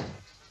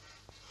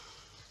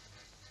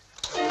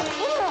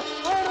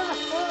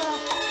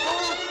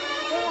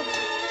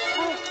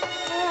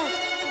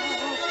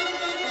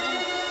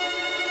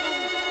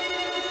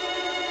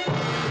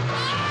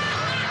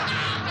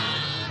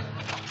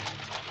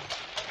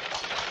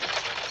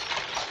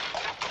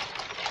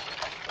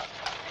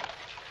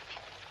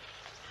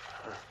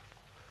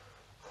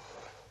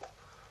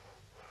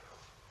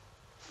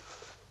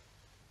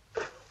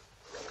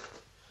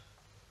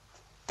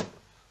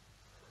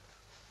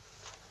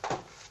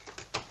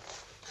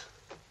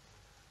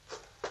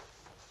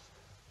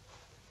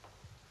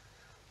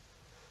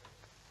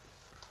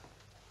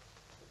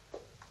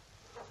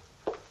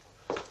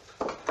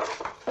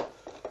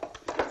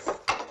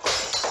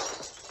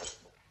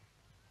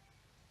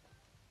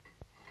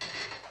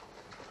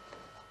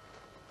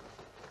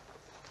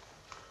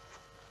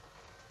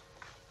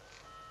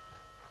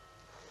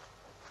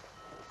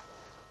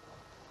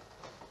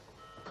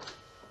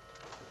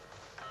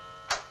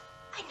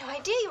 I had no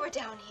idea you were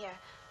down here.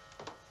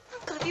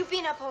 Uncle, have you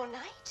been up all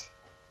night?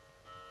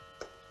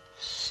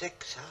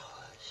 6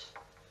 hours.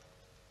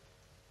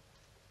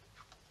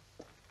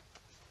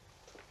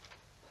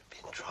 I've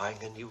been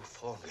trying a new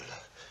formula.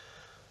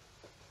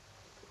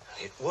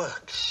 And it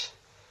works.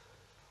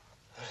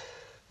 I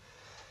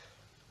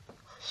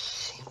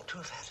seem to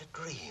have had a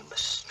dream, a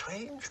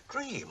strange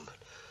dream.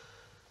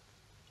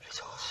 It's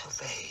all so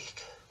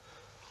vague.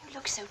 You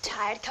look so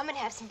tired. Come and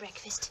have some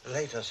breakfast.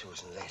 Later,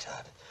 Susan, later.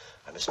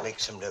 I must make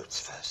some notes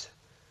first.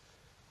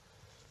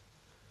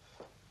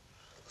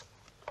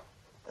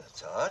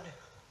 That's odd.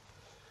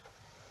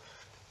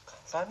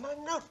 Can't find my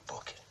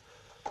notebook.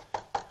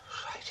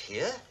 Right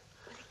here.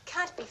 Well, it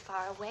can't be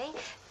far away.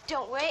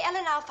 Don't worry, Ellen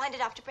and I'll find it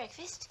after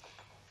breakfast.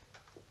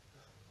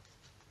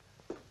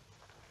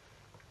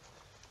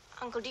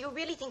 Uncle, do you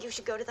really think you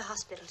should go to the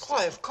hospital today?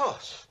 Why, of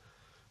course.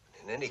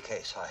 In any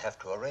case, I have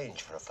to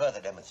arrange for a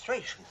further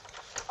demonstration.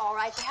 All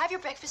right, but have your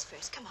breakfast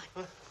first. Come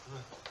on.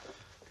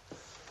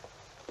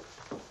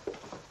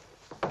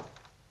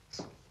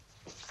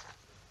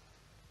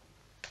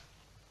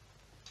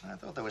 I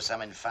thought there was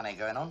something funny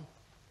going on.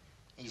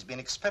 He's been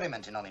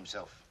experimenting on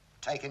himself,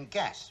 taking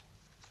gas.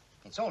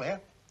 It's all here.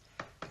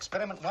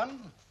 Experiment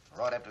 1,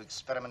 right up to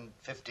experiment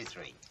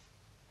 53.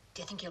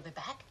 Do you think he'll be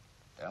back?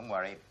 Don't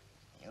worry,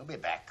 he'll be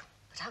back.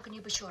 But how can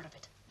you be sure of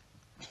it?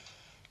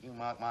 You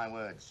mark my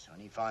words.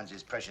 When he finds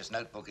his precious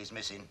notebook is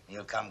missing,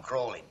 he'll come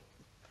crawling.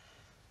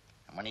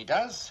 And when he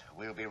does,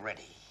 we'll be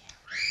ready.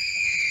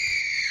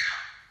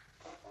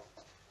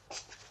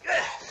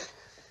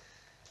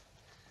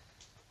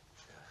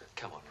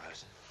 Come on,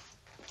 Rosa.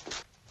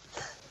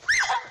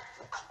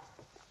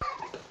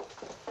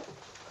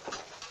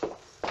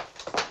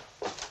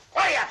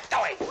 What are you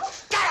doing?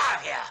 Get out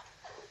of here!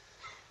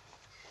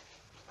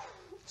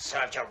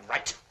 Served you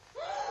right.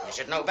 You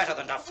should know better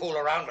than to fool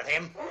around with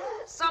him.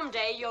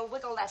 Someday you'll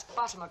wiggle that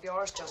bottom of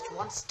yours just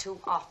once too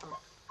often.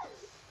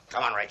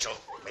 Come on, Rachel.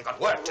 We've got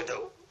work to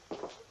do.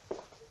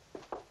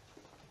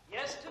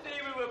 Yesterday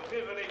we were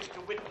privileged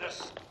to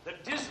witness the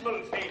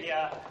dismal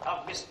failure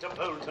of Mr.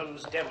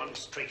 Bolton's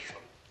demonstration.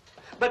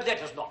 But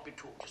let us not be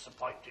too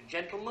disappointed,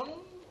 gentlemen.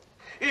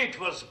 It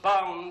was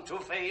bound to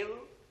fail.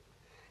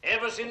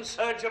 Ever since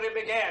surgery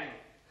began,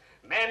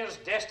 man's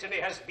destiny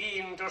has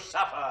been to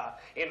suffer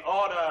in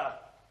order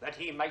that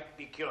he might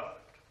be cured.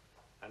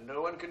 And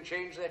no one can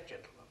change that,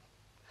 gentlemen.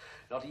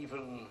 Not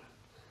even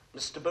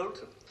Mr.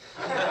 Bolton.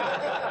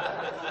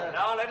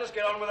 Now let us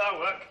get on with our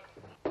work.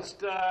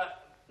 Mr.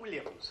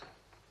 Williams,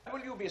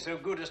 will you be so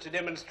good as to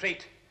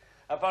demonstrate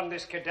upon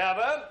this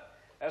cadaver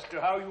as to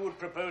how you would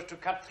propose to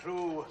cut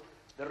through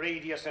the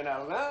radius and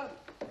ulna?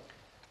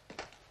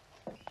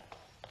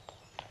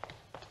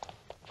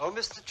 Oh,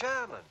 Mr.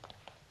 Chairman.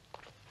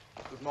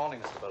 Good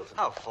morning, Mr. Bolton.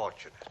 How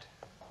fortunate.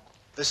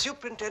 The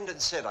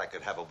superintendent said I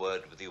could have a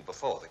word with you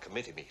before the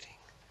committee meeting.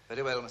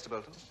 Very well, Mr.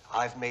 Bolton.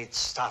 I've made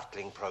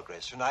startling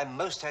progress, and I'm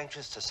most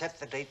anxious to set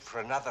the date for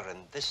another, and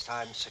this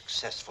time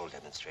successful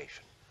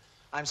demonstration.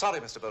 I'm sorry,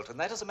 Mr. Bolton.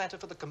 That is a matter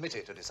for the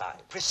committee to decide.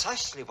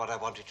 Precisely what I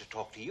wanted to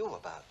talk to you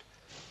about.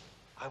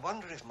 I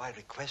wonder if my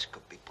request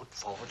could be put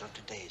forward on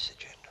today's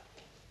agenda.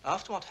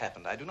 After what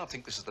happened, I do not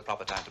think this is the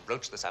proper time to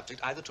broach the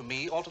subject either to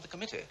me or to the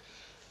committee.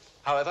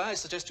 However, I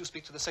suggest you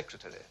speak to the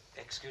secretary.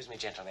 Excuse me,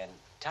 gentlemen.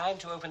 Time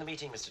to open the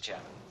meeting, Mr.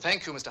 Chairman.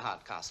 Thank you, Mr.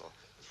 Hardcastle.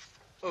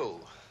 Oh,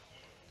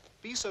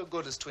 be so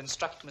good as to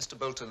instruct Mr.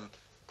 Bolton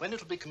when it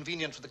will be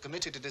convenient for the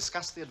committee to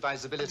discuss the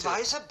advisability...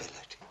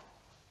 Advisability?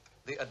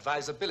 The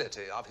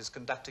advisability of his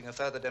conducting a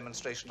further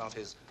demonstration of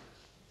his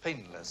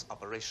painless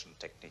operation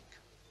technique.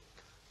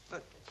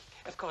 But,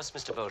 of course,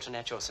 Mr. Bolton,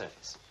 at your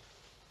service.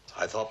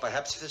 I thought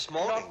perhaps this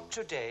morning... Not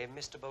today,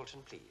 Mr. Bolton,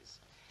 please.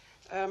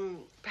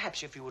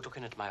 Perhaps if you would look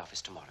in at my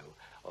office tomorrow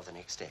or the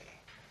next day.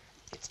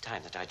 It's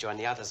time that I join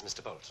the others,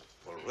 Mr. Bolton.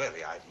 Well,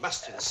 really, I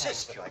must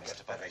insist that I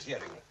get a better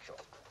hearing. Sure.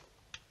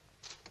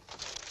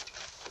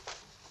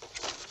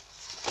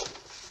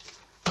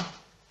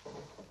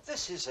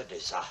 This is a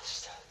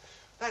disaster.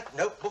 That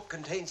notebook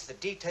contains the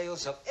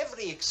details of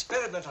every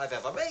experiment I've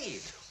ever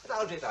made.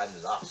 Without it, I'm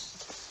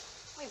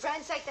lost. We've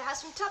ransacked the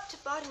house from top to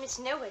bottom. It's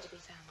nowhere to be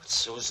found. But,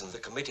 Susan, the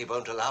committee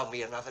won't allow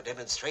me another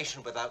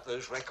demonstration without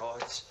those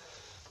records.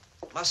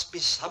 Must be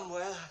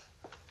somewhere.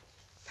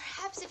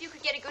 Perhaps if you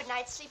could get a good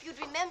night's sleep, you'd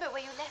remember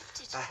where you left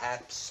it.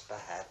 Perhaps.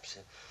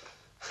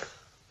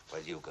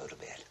 Well, you go to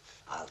bed.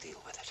 I'll deal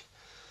with it.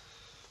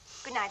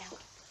 Good night, Uncle.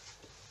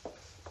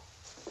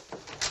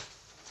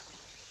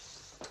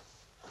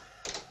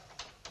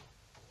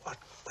 What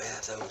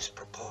were those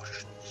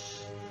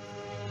proportions?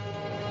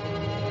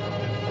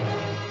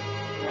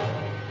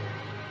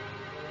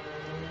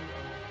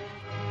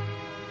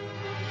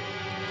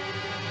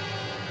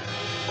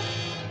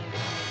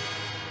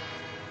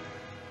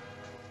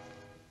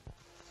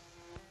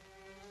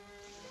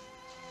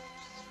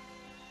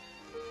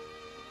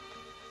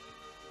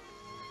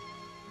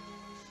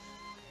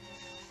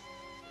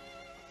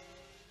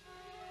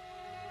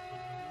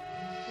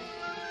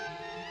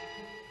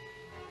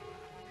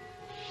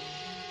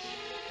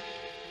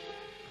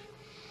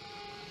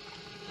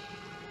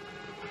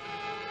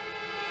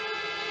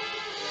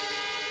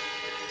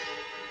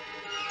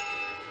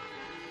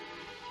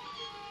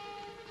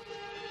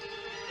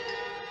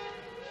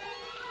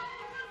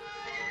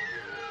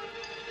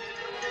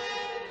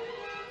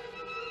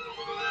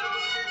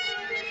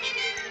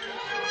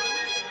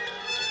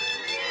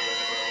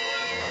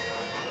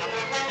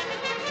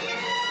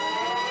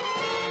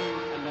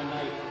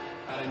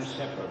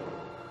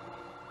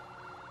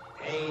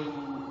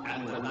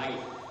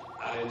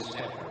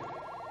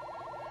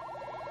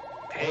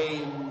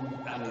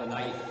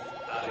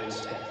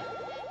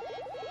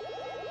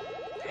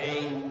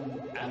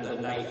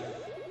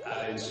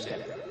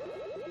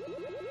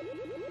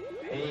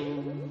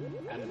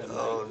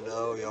 Oh,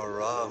 no, you're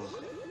wrong.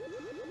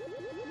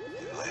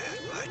 If I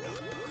had my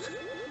notebook,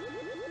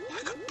 I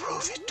could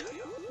prove it to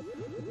you.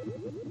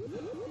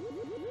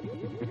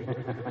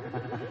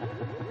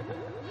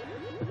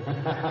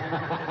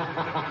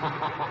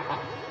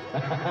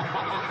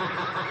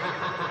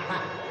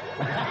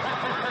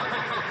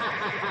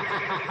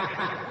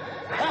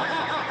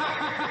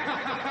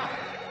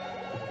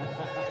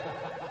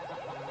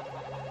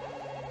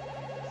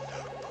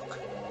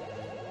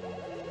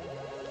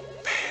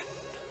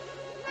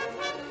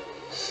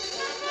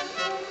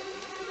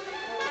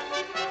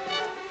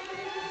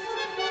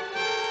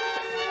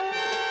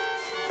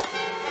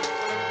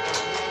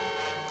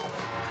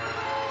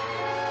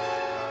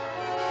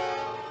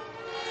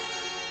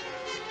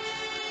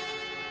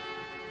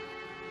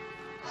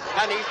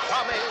 And he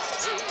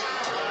promised to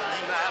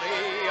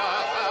marry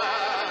her.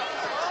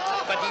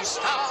 But he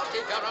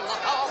started her on the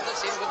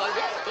harvest in with a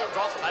little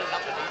drop of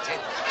lovely gin.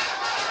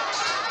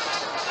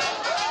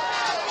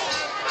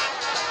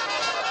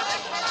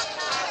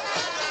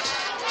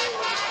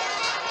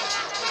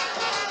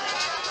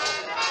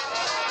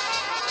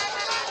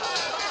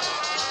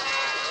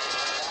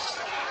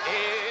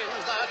 In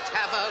the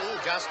tavern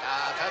just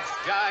out of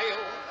jail,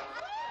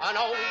 an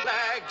old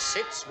bag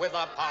sits with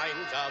a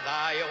pint of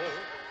ale.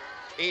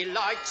 He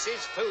likes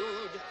his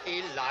food,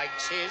 he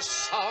likes his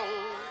song,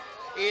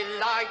 he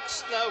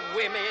likes the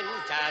women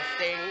to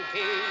think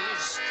he's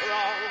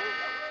strong.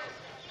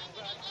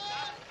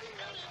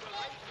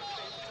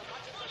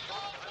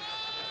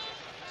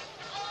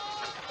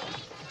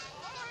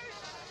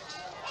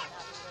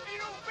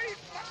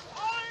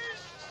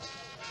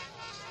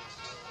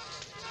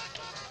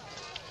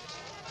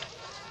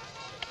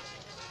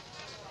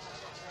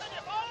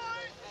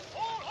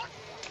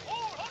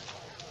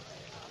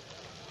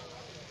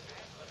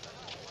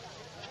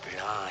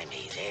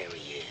 Blimey, there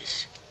he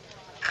is.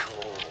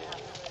 Cool.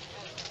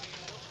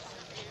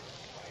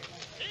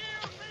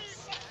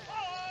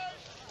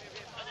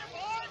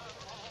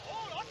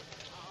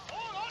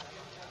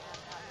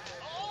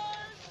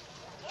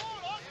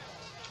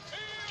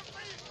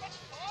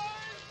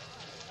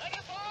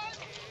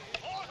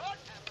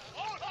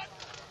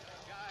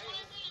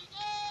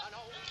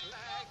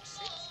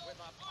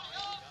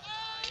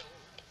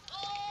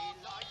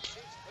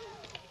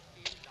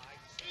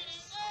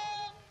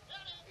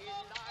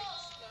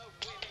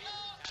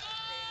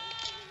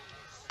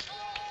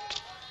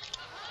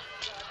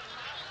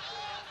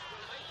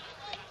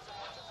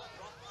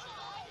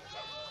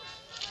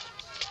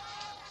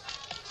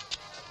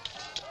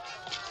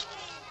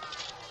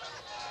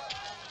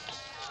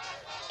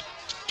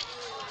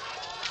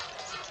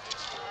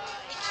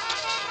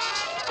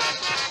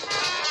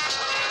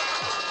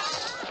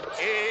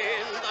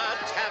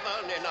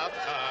 a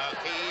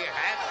perky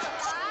hat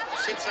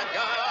sits a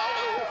girl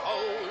who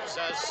holds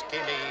a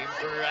skinny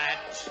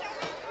brat.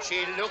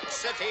 She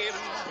looks at him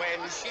when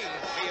she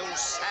feels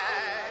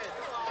sad.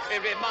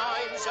 It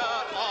reminds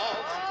her of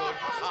good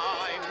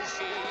times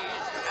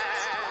she's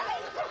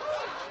had.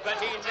 But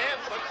he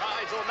never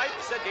cries or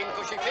makes a din,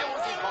 'cause she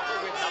fills his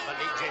bottle with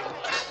lovely gin.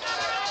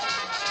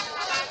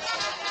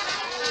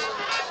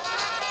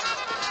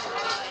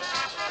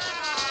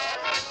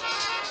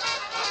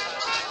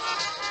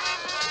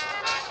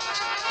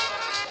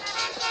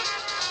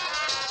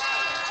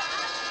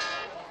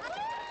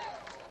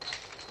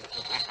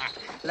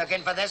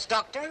 Looking for this,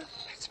 Doctor?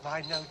 It's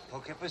my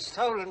notebook. It was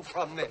stolen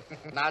from me.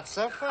 Not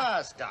so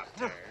fast,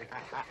 Doctor.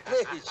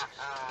 Please,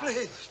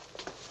 please.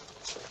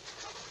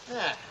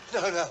 Ah.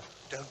 No,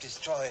 don't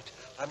destroy it.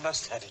 I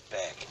must have it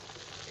back.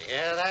 You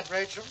hear that,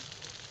 Rachel?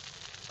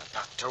 The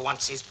doctor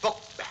wants his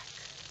book back.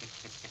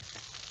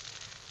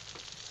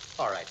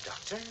 All right,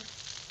 Doctor.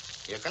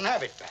 You can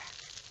have it back.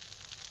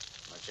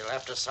 But you'll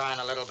have to sign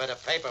a little bit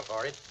of paper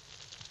for it.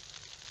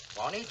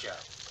 Won't he, Joe?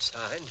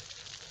 Sign?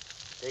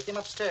 Take him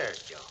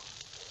upstairs, Joe.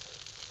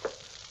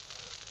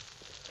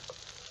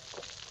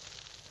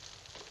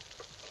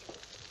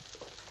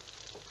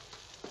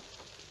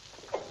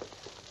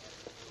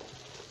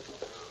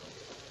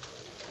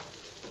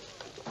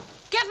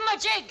 Give him a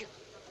jig.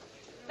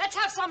 Let's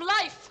have some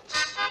life.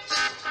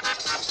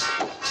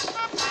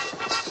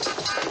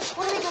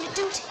 What are we going to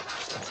do to him?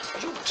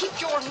 You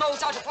keep your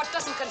nose out of what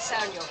doesn't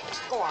concern you.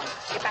 Go on,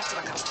 get back to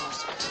the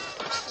customers.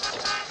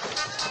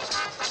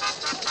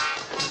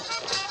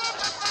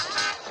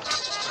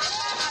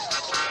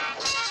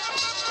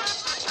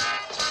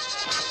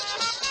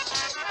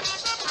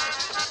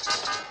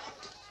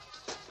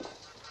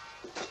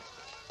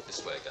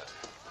 This way, guy.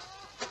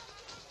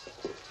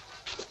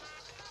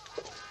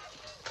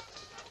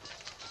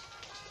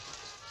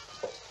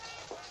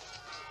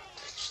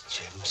 It's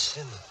Jim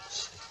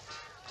Simmons,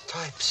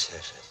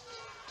 typesetter.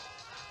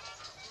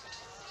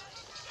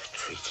 I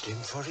treated him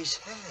for his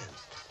hand.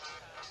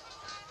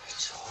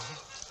 That's all.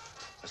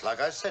 It's like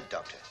I said,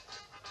 Doctor.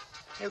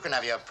 You can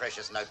have your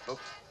precious notebook.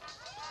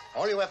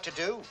 All you have to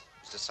do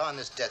is to sign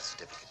this death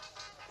certificate.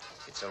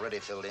 It's already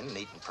filled in,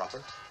 neat and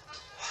proper.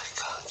 I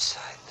can't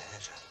sign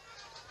that.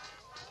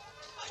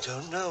 I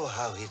don't know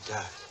how he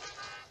died.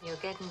 You're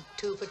getting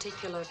too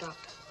particular,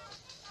 Doctor.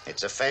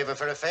 It's a favor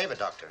for a favor,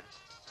 Doctor.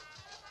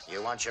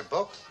 You want your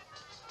book?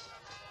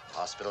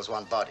 Hospitals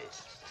want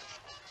bodies.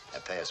 They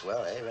pay us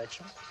well, eh,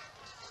 Rachel?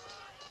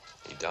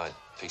 He died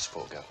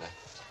peaceful, Governor.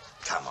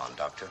 Come on,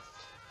 Doctor.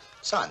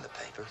 Sign the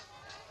paper.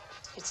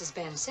 It's as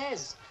Ben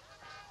says.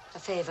 A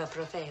favor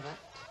for a favor.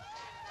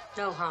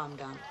 No harm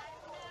done.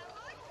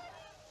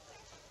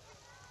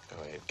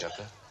 Go ahead,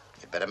 Governor.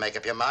 You better make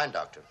up your mind,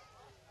 Doctor.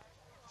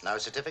 No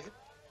certificate?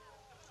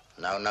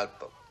 No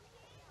notebook.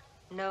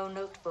 No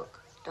notebook,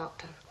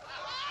 Doctor.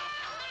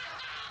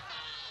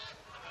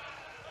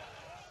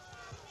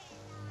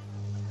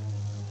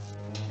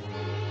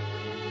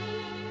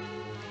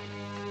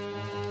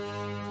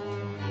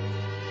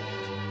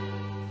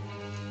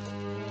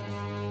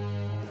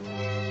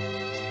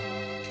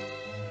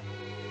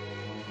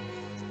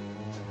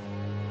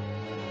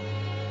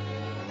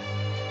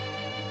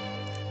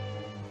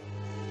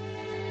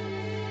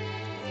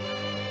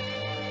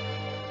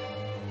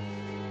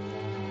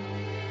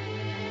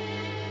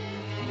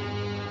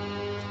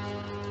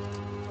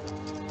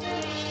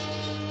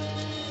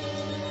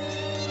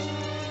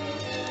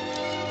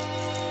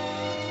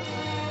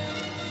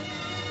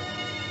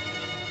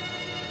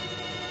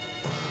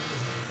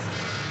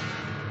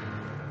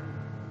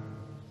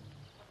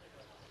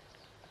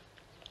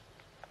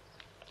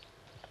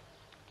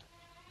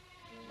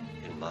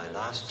 My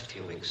last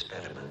few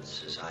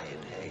experiments as I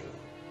inhale,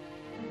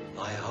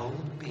 my whole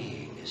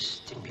being is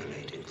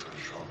stimulated for a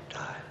short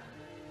time.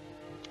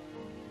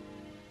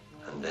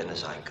 And then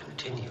as I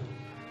continue,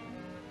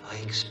 I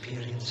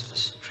experience the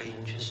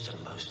strangest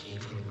and most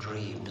evil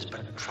dreams,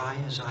 but try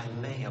as I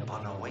may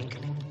upon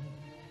awakening,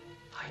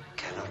 I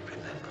cannot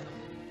remember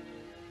them.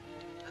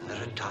 And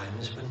there are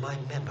times when my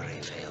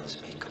memory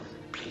fails me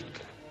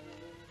completely.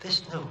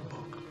 This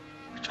notebook,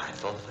 which I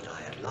thought that I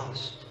had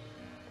lost,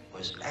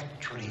 was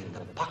actually in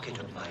the pocket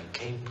of my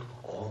cape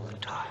all the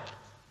time.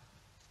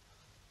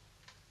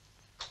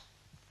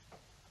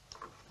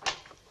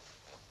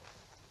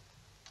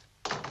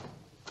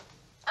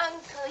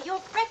 Uncle,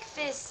 your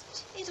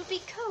breakfast. It'll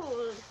be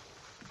cold.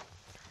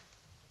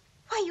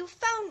 Why, you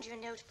found your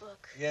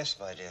notebook. Yes,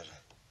 my dear.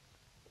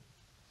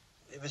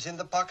 It was in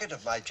the pocket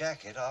of my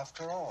jacket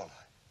after all.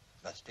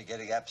 Must be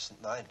getting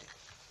absent-minded.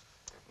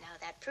 Now,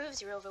 that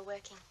proves you're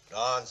overworking.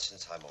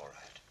 Nonsense, I'm all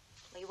right.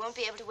 Well, you won't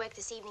be able to work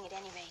this evening at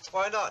any rate.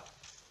 Why not?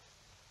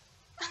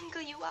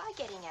 Uncle, you are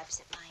getting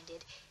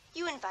absent-minded.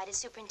 You invited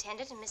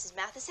Superintendent and Mrs.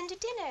 Matheson to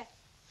dinner.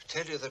 To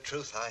tell you the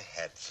truth, I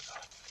had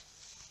forgotten.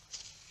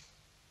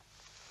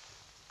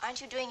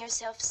 Aren't you doing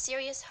yourself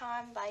serious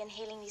harm by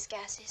inhaling these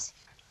gases?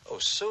 Oh,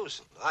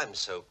 Susan, I'm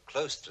so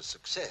close to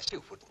success.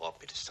 You wouldn't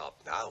want me to stop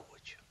now,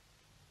 would you?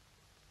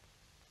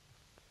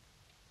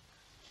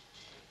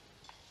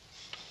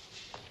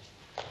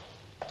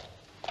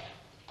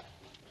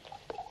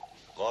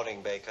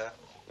 Morning, Baker.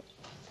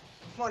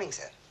 Morning,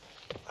 sir.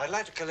 I'd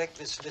like to collect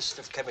this list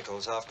of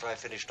chemicals after I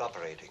finished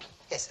operating.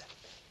 Yes, sir.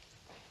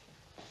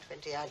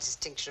 20 ounces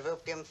tincture of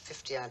opium,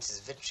 50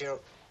 ounces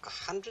vitriol,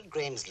 100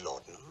 grains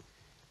laudanum.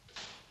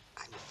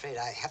 I'm afraid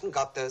I haven't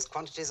got those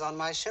quantities on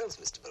my shelves,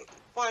 Mr. Bolton.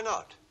 Why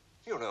not?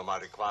 You know my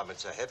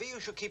requirements are heavy. You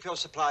should keep your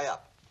supply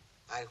up.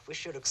 I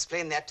wish you'd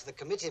explain that to the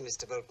committee,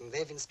 Mr. Bolton.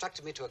 They've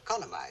instructed me to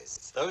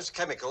economize. Those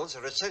chemicals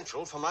are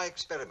essential for my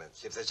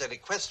experiments. If there's any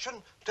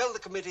question, tell the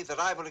committee that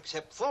I will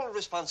accept full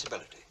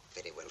responsibility.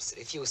 Very well, sir,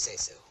 if you say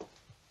so.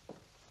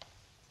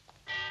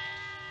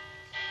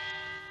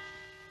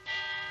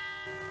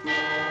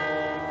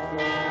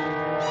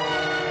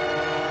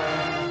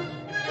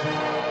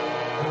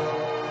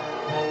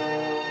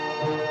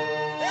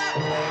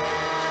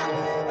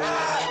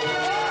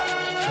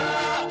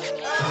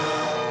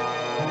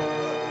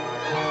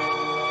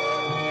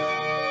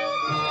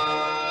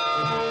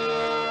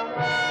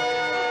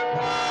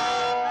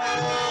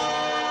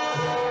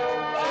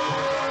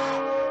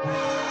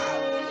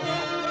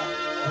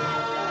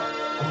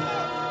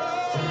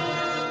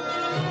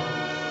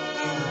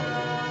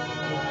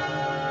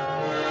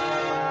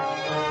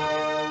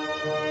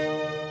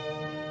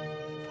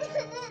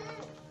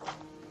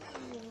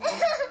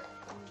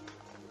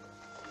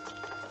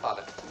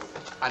 Father,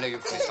 I know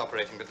you've finished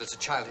operating, but there's a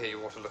child here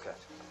you ought to look at.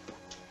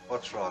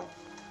 What's wrong?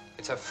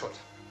 It's her foot.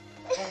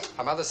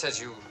 Her mother says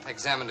you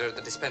examined her at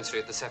the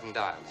dispensary at the 7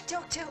 Dials.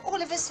 Doctor, all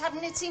of a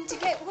sudden it seemed to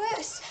get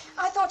worse.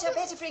 I thought I'd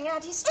better bring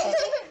out his strength.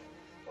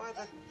 Why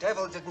the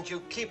devil didn't you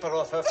keep her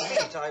off her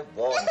feet? I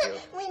warned you.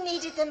 We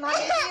needed the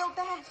money real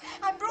bad.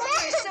 I brought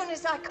her as soon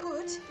as I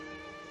could.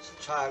 This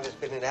child has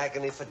been in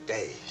agony for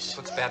days.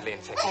 Foot's badly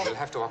infected. We'll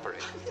have to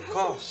operate. Of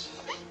course.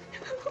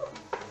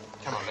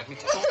 Come on, let me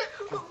take it.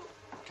 Come on.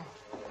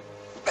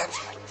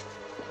 That's right.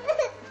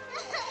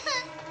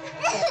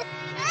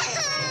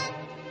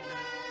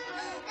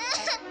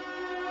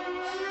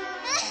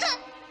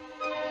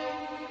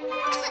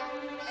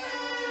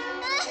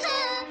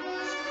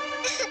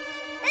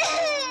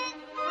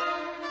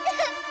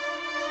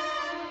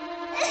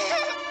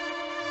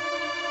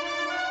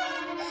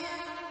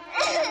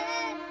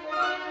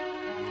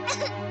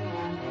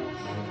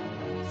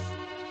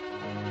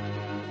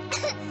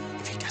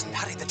 If he doesn't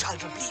hurry, the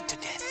child will bleed to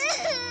death.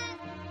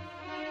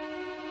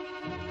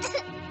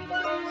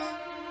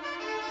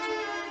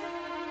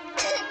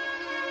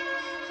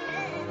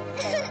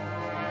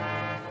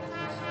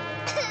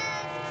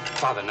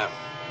 Father, no.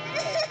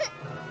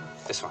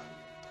 This one.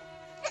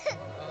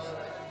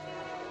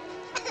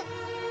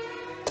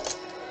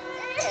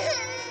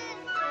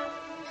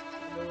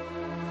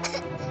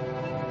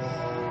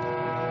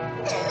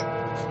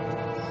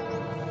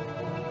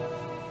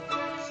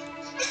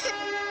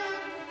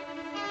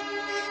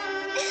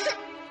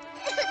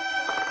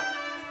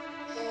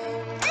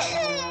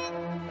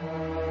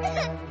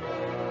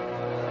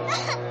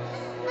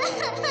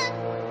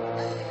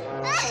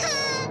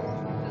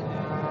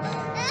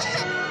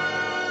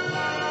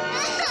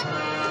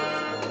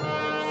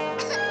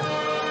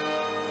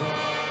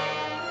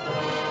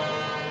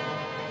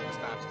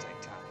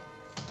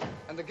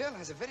 And the girl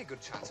has a very good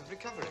chance of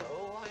recovering.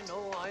 Oh,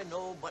 I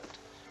know, but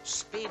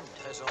speed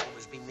has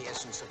always been the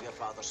essence of your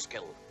father's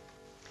skill.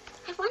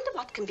 I wonder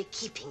what can be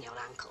keeping your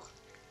uncle.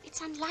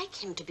 It's unlike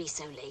him to be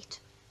so late.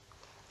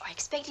 I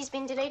expect he's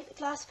been delayed at the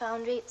glass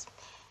foundry.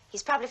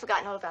 He's probably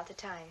forgotten all about the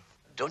time.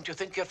 Don't you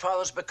think your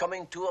father's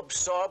becoming too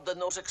absorbed in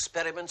those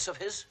experiments of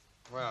his?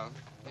 Well,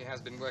 he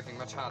has been working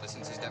much harder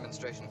since his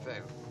demonstration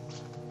failed.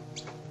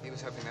 He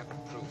was hoping that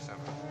would prove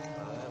something.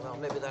 Well,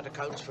 maybe that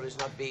accounts for his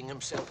not being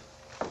himself.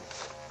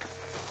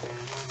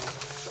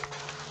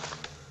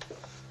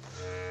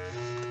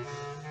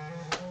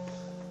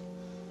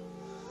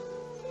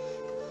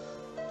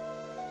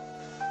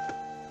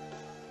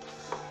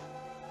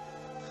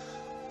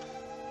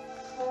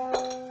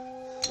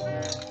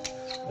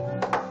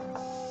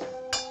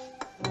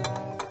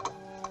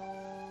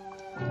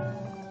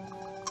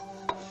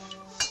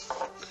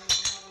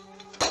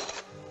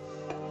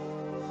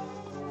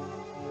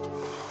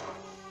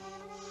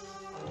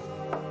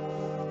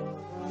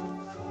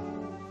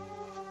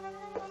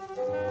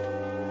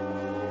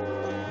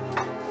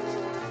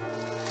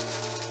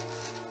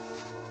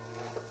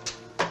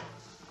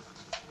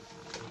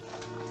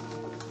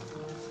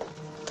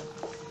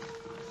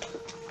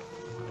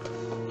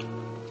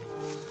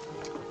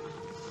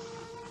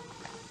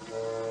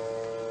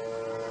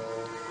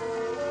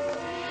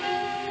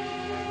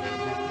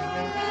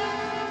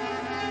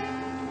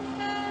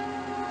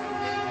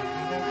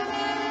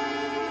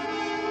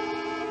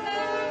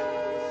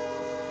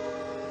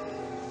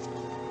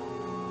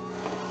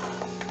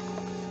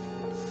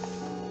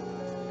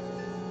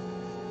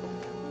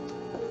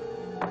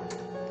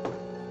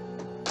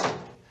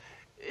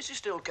 Is he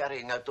still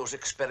carrying out those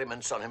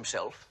experiments on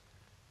himself?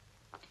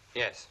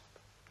 Yes.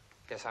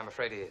 Yes, I'm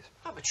afraid he is.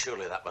 Oh, but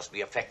surely that must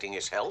be affecting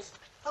his health.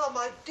 Oh,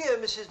 my dear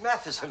Mrs.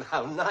 Matheson,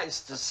 how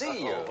nice to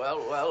see you.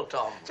 Oh, well,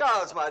 Tom.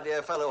 Charles, my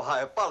dear fellow,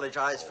 I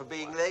apologize for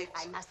being late.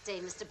 I must say,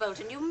 Mr.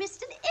 Bolton, you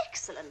missed an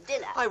excellent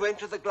dinner. I went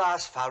to the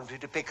glass foundry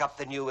to pick up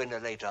the new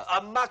inhalator, a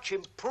much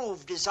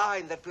improved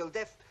design that will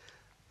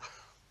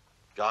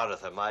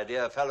Jonathan, my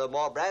dear fellow,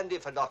 more brandy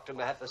for Dr.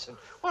 Matheson.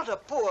 What a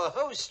poor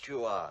host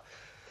you are.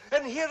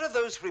 And here are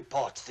those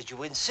reports that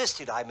you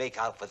insisted I make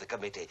out for the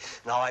committee.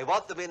 Now, I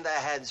want them in their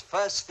hands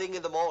first thing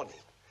in the morning.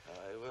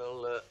 I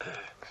will,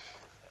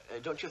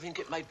 don't you think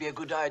it might be a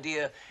good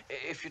idea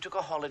if you took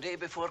a holiday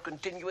before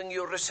continuing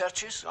your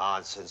researches?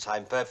 Nonsense.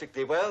 I'm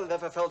perfectly well.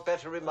 Never felt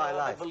better in my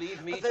life.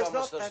 Believe me, but there's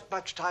Thomas, not that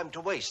much time to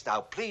waste.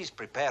 Now, please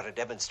prepare a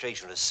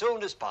demonstration as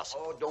soon as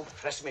possible. Oh, don't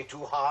press me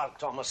too hard,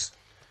 Thomas.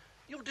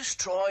 You'll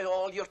destroy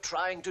all you're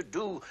trying to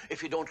do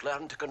if you don't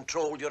learn to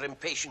control your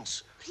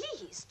impatience.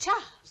 Please,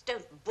 Charles,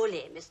 don't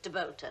bully Mr.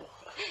 Bolton.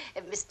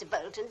 Mr.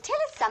 Bolton, tell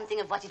us something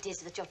of what it is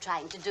that you're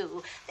trying to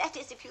do. That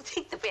is, if you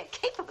think that we're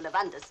capable of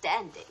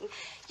understanding.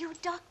 You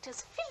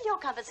doctors fill your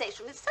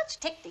conversation with such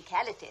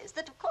technicalities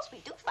that, of course, we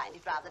do find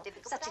it rather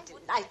difficult. Such a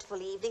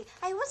delightful evening.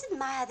 I always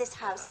admire this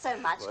house so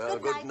much. Well,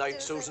 good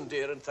night, Susan,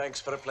 dear, and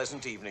thanks for a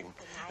pleasant evening.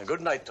 And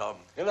good night, Tom.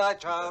 Good night,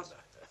 Charles.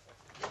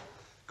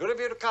 Good of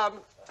you to come.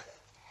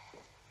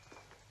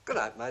 Good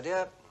night, my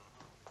dear.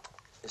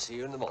 I'll see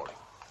you in the morning.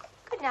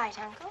 Good night,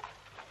 Uncle.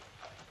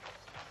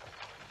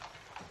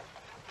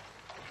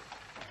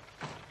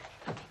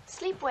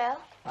 Sleep well.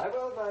 I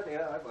will, my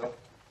dear, I will.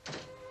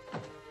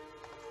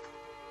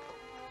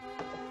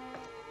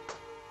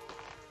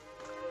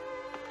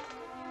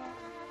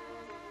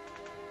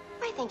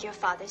 I think your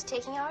father's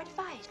taking our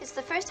advice. It's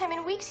the first time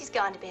in weeks he's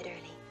gone to bed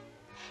early.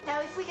 Now,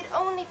 if we could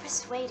only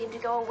persuade him to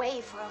go away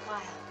for a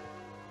while.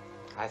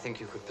 I think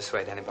you could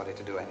persuade anybody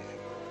to do anything.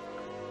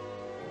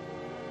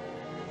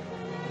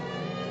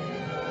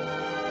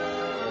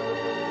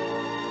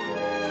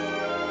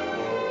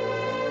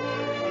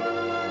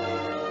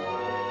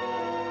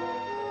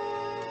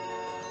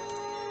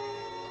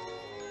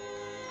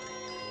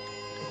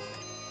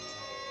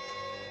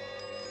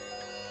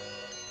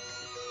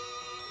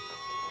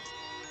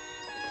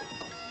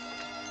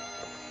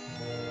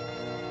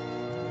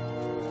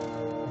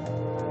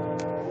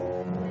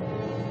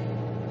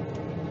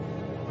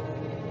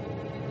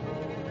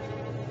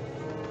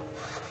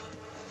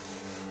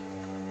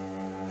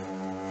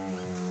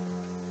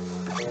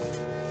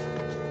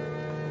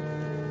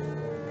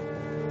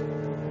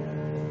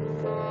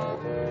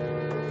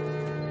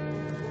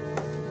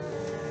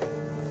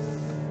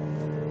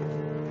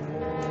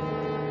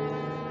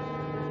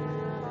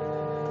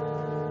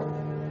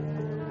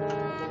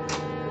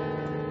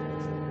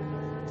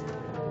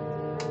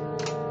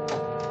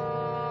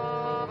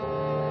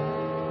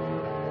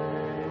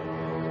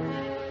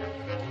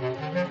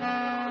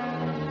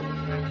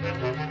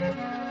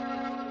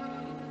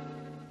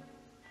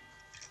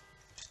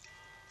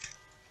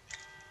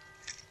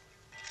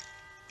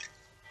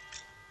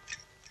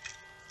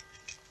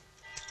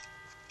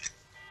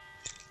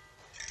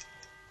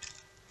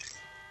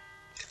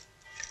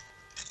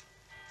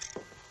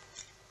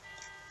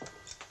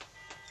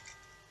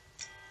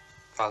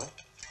 Father?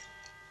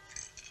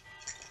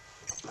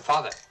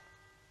 Father?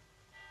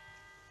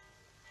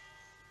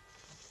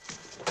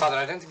 Father,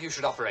 I don't think you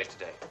should operate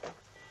today.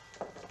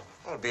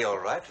 I'll be all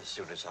right as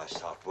soon as I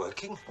start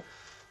working.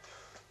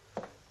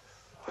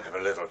 I'm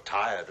a little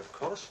tired, of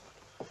course.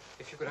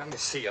 If you could only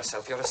see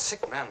yourself, you're a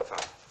sick man,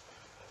 Father.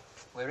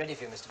 We're ready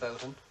for you, Mr.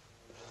 Bolton.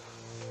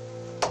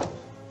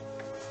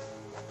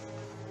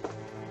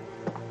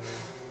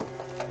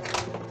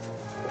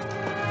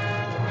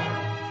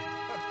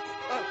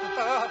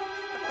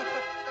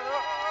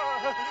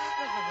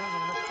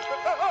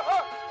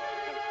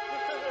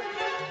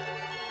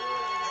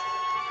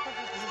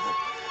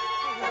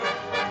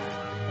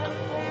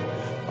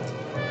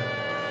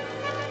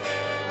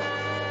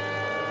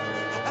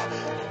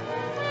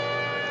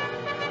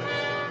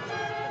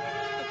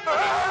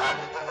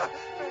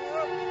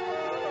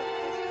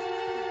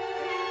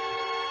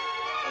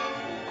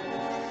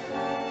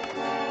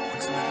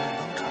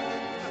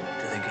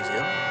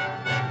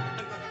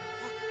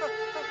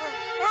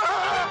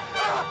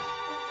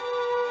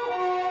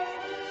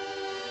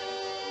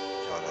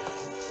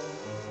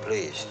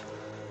 Please,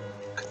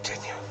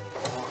 continue.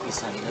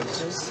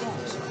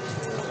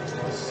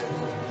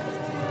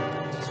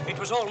 It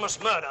was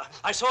almost murder.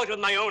 I saw it with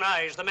my own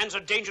eyes. The man's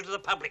a danger to the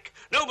public.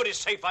 Nobody's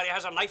safe while he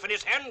has a knife in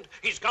his hand.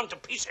 He's gone to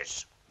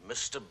pieces.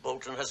 Mr.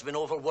 Bolton has been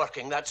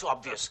overworking, that's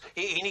obvious.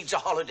 He needs a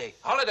holiday.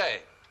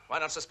 Holiday? Why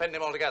not suspend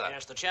him altogether?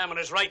 Yes, the chairman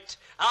is right.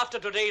 After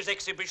today's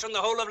exhibition,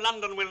 the whole of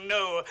London will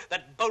know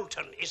that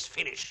Bolton is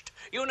finished.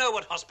 You know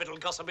what hospital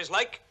gossip is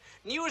like.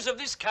 News of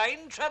this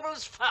kind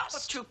travels fast.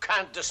 But you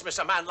can't dismiss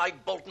a man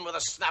like Bolton with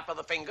a snap of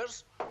the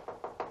fingers.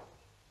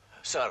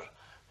 Sir,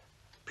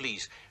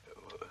 please,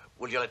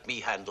 will you let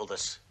me handle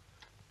this?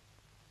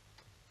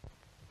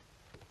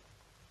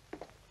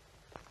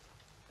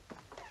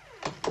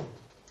 You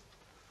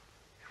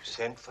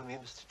sent for me,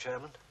 Mr.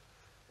 Chairman?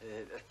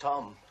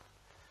 Tom,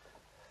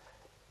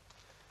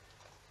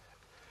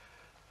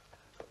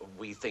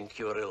 we think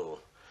you're ill.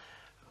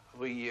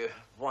 We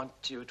want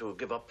you to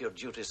give up your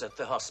duties at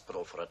the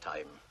hospital for a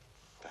time.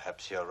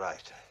 Perhaps you're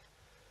right.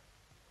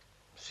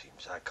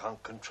 Seems I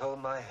can't control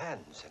my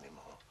hands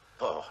anymore.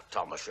 Oh,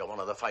 Thomas, you're one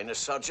of the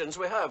finest surgeons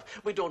we have.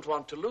 We don't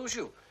want to lose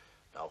you.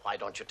 Now, why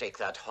don't you take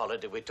that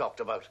holiday we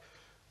talked about?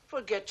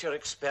 Forget your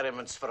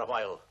experiments for a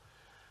while.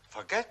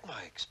 Forget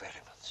my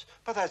experiments?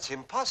 But that's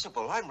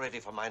impossible. I'm ready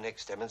for my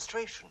next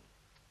demonstration.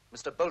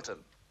 Mr. Bolton,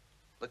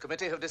 the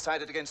committee have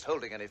decided against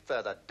holding any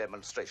further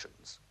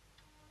demonstrations.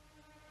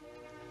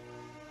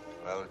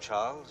 Well,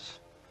 Charles,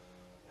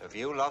 have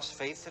you lost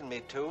faith in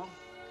me too?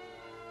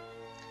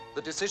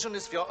 The decision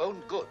is for your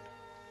own good.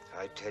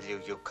 I tell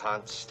you, you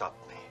can't stop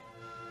me.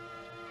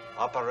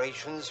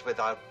 Operations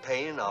without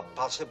pain are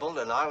possible,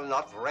 and I'll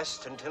not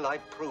rest until I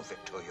prove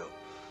it to you.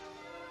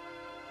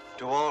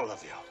 To all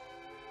of you.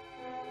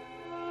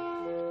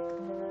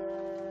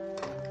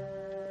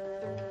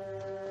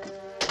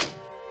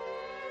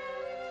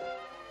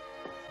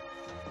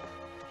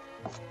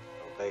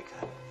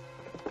 Baker,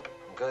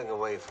 I'm going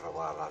away for a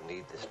while. I'll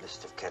need this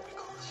list of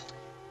chemicals.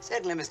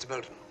 Certainly, Mr.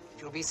 Bolton.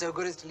 If you'll be so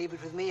good as to leave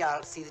it with me,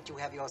 I'll see that you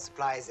have your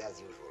supplies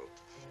as usual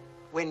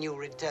when you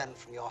return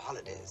from your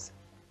holidays.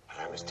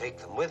 But I must take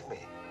them with me.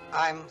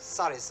 I'm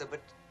sorry, sir,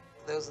 but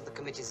those are the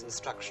committee's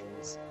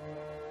instructions.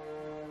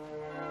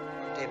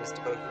 Good day,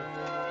 Mr. Bolton.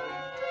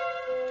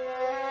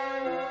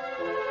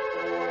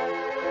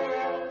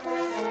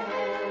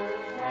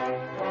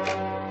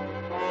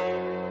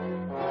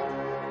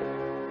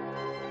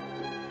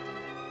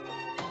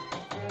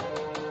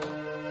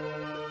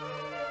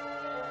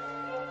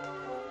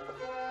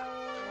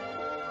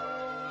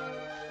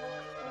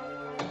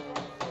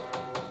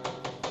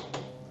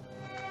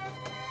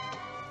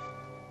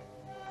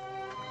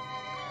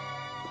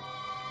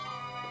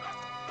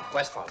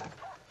 Where's Father?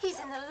 He's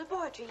in the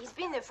laboratory. He's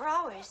been there for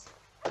hours.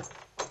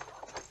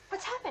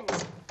 What's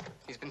happened?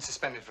 He's been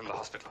suspended from the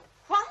hospital.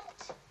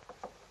 What?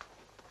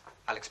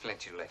 I'll explain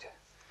to you later.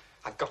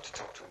 I've got to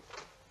talk to him.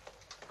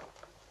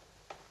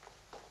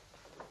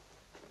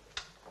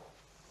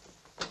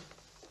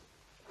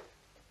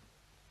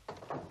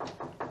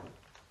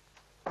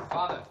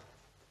 Father.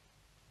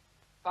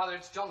 Father,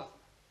 it's Jonathan.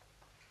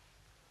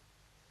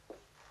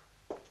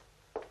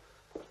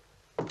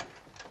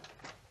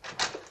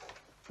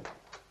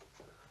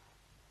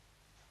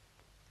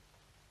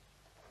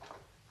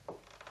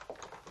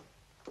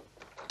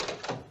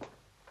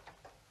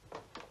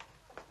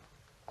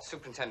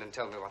 Superintendent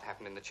told me what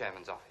happened in the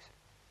chairman's office.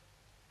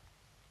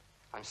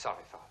 I'm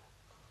sorry, Father.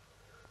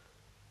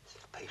 Is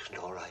the patient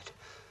all right?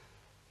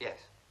 Yes.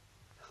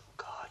 Oh,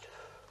 God.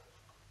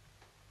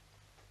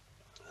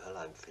 Well,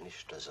 I'm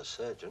finished as a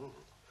surgeon.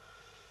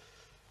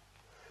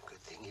 Good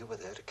thing you were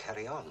there to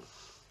carry on.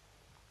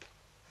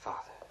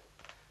 Father,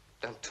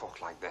 don't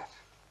talk like that.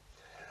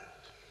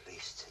 At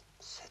least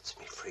it sets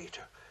me free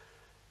to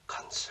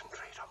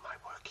concentrate on my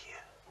work here.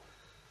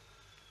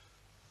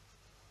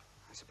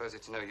 I suppose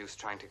it's no use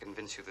trying to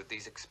convince you that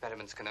these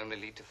experiments can only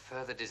lead to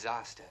further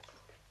disaster.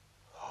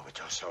 Oh, but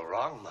you're so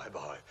wrong, my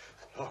boy.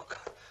 Look,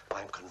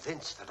 I'm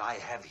convinced that I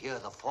have here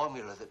the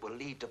formula that will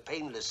lead to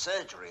painless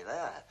surgery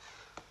there.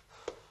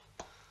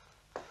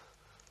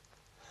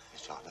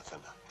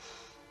 Jonathan,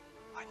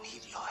 I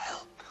need your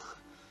help.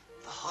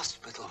 The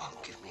hospital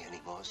won't give me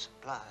any more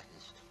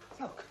supplies.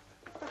 Look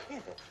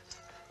here.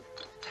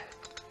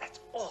 That's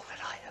all that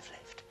I have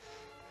left.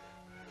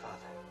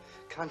 Father,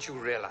 can't you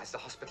realize the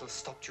hospital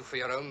stopped you for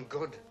your own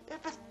good? Yeah,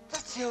 but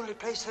that's the only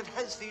place that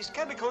has these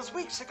chemicals.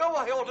 Weeks ago,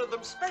 I ordered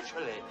them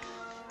specially.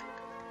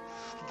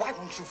 Why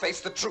won't you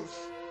face the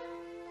truth?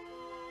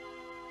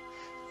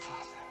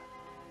 Father,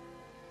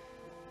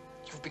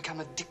 you've become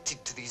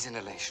addicted to these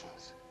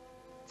inhalations.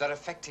 They're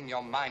affecting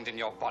your mind and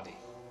your body.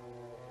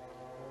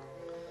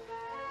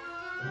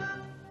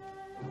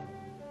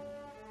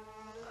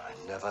 I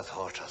never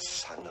thought a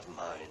son of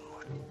mine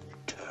would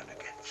turn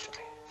against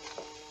me.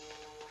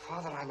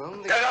 Father, I'm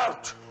only... Get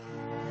out!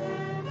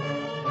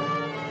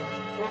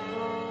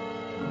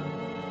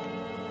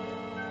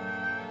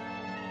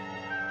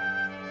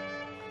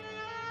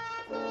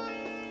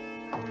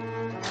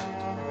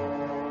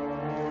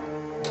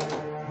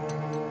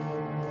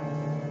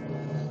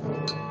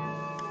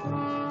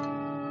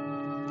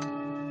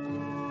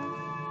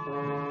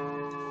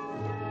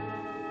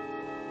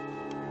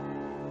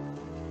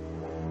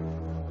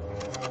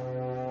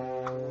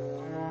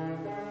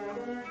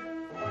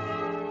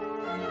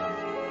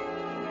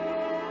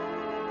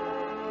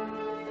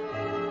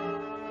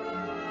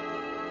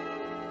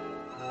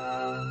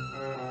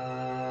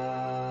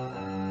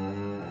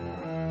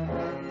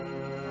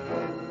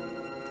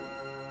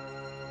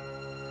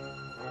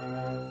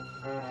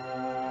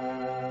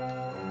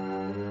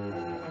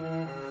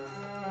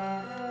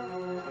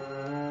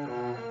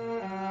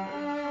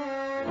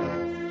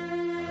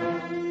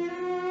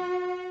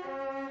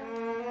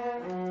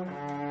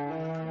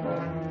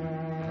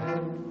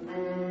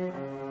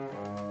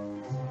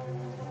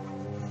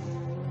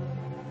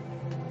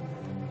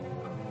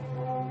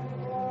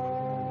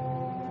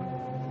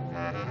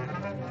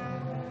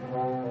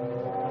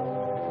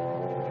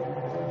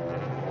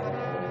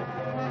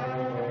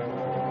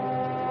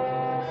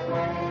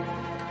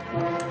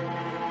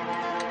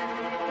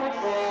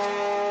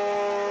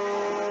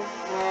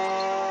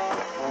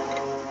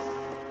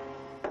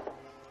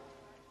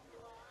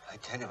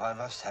 I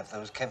must have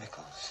those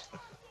chemicals.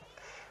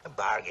 A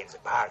bargain's a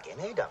bargain,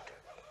 eh, Doctor?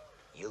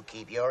 You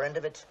keep your end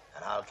of it,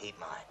 and I'll keep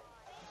mine.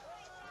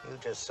 You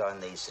just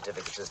sign these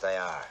certificates as they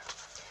are.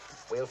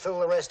 We'll fill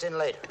the rest in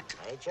later,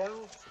 eh,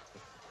 Joe?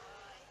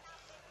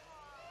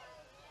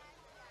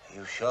 Are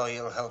you sure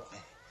you'll help me?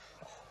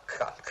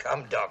 Oh,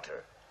 come,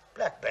 Doctor.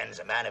 Black Ben's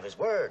a man of his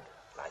word.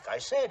 Like I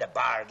said, a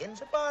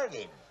bargain's a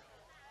bargain.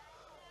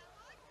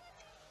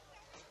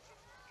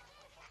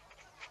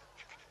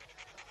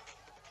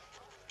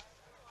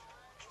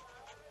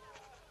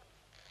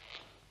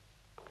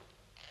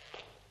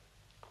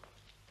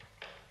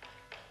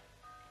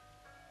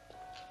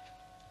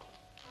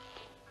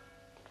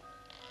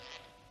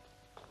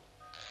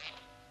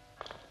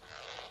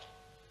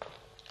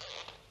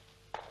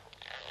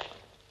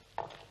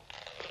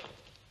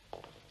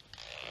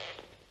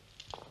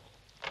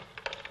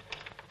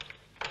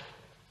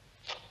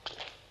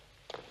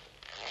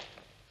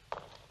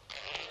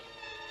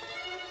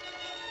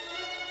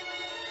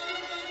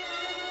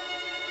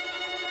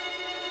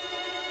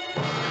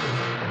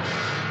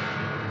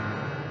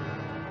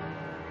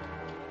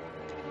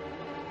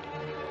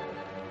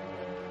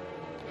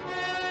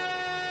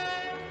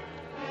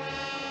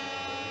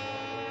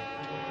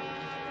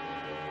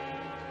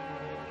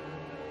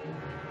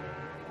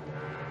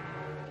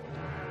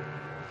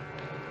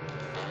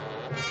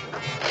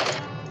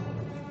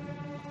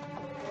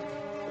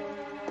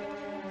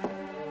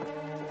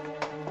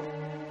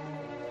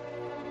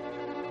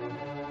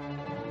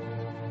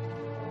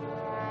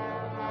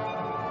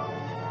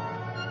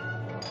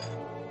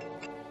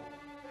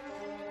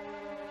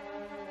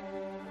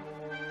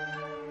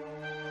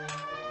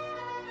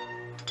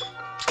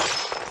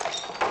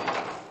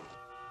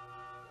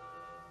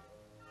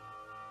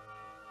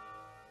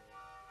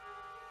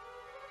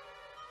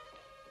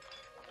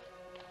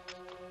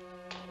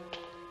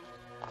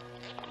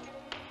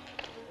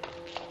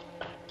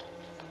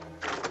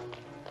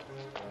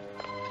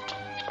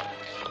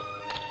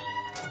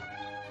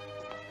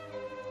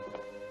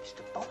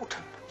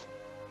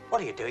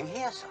 What are you doing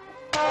here, sir?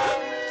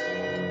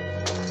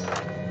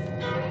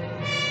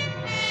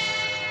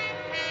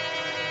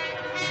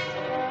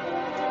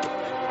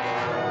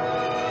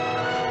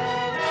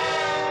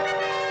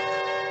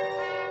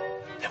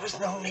 There was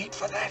no need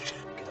for that.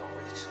 Get on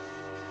with it.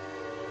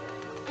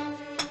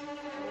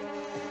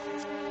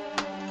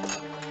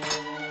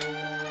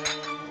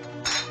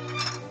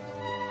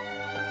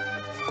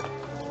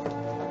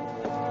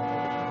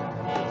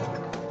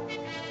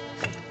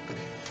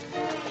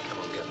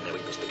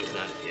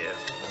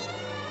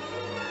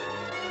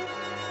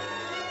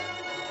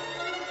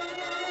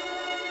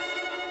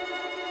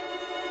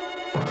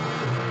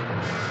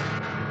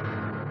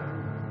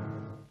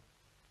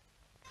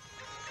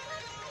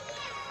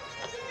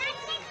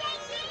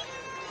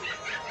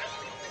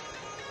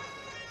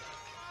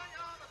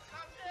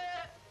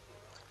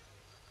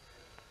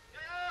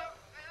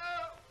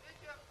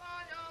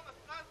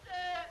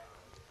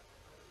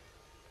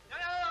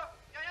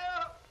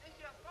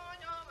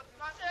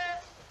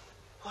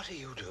 What are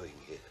you doing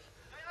here?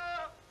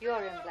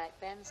 You're in Black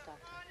Ben's,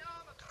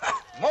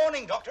 Doctor.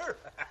 Morning, Doctor.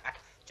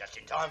 Just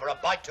in time for a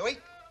bite to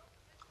eat.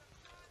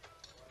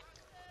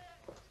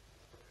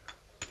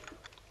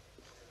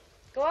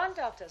 Go on,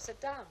 Doctor.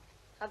 Sit down.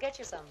 I'll get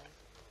you something.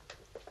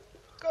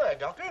 Go ahead,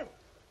 Doctor.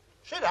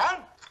 Sit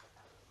down.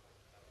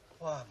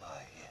 Why am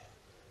I here?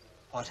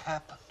 What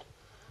happened?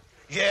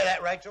 You hear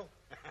that, Rachel?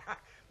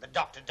 The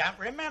doctor don't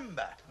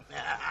remember.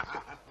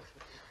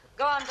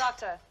 Go on,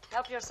 Doctor.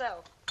 Help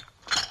yourself.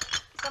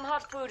 Some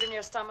hot food in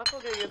your stomach will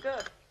do you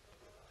good.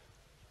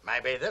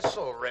 Maybe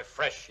this'll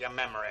refresh your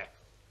memory.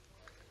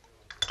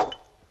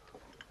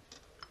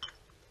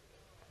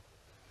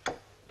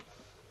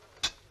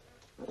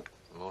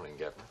 Morning,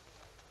 Captain.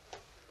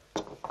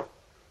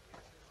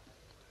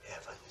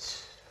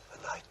 Heavens,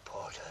 the night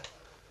porter.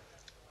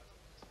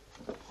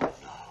 Oh,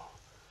 no.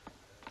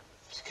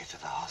 Let's get to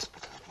the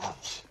hospital at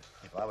once.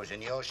 If I was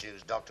in your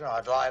shoes, Doctor,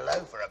 I'd lie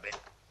low for a bit.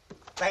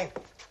 Ben,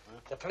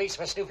 the police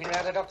were snooping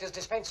around the doctor's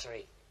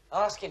dispensary,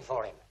 asking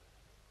for him.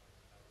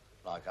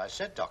 Like I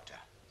said, Doctor,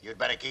 you'd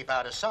better keep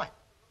out of sight.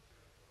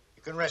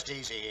 You can rest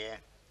easy here.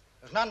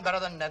 There's none better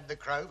than Ned the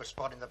Crow for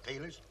spotting the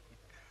peelers.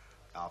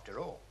 After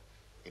all,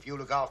 if you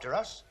look after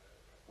us,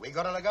 we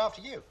gotta look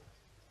after you.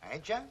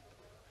 Ain't you?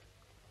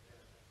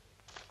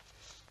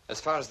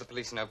 As far as the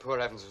police know, poor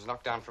Evans was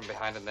knocked down from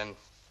behind and then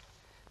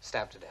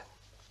stabbed to death.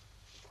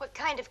 What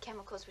kind of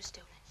chemicals were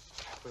stolen?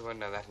 We won't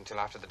know that until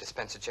after the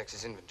dispenser checks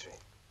his inventory.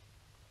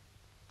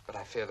 But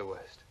I fear the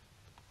worst.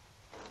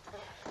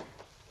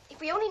 If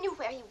we only knew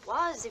where he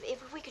was,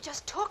 if we could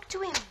just talk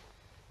to him.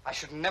 I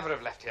should never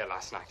have left here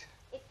last night.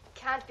 It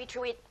can't be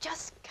true. It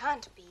just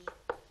can't be.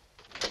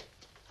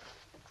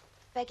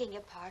 Begging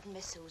your pardon,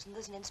 Miss Susan,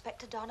 there's an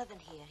Inspector Donovan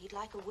here. He'd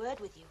like a word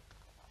with you.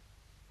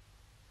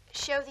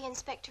 Show the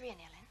inspector in,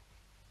 Ellen.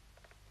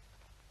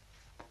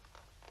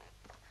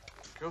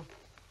 Thank you.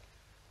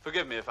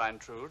 Forgive me if I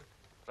intrude,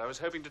 but I was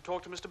hoping to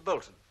talk to Mr.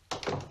 Bolton.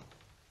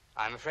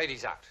 I'm afraid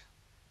he's out.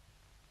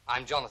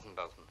 I'm Jonathan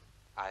Bolton.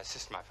 I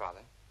assist my father.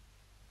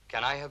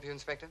 Can I help you,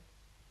 Inspector?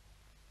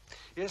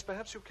 Yes,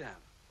 perhaps you can.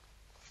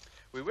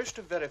 We wish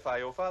to verify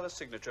your father's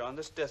signature on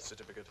this death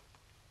certificate.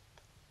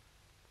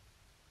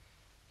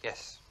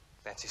 Yes,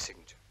 that's his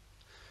signature.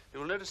 You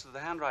will notice that the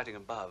handwriting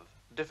above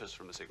differs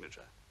from a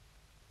signature.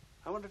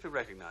 I wonder if you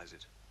recognize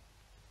it.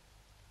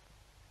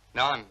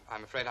 No,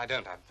 I'm afraid I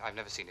don't. I've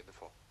never seen it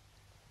before.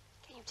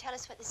 Can you tell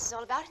us what this is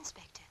all about,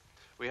 Inspector?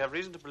 We have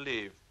reason to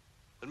believe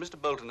that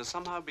Mr. Bolton has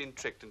somehow been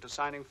tricked into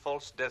signing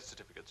false death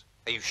certificates.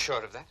 Are you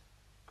sure of that?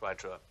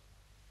 Quite sure.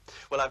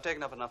 Well, I've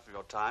taken up enough of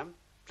your time.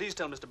 Please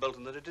tell Mr.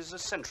 Bolton that it is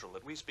essential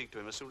that we speak to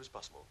him as soon as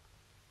possible.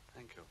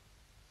 Thank you.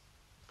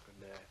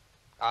 Good day.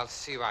 I'll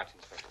see you out,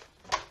 Inspector.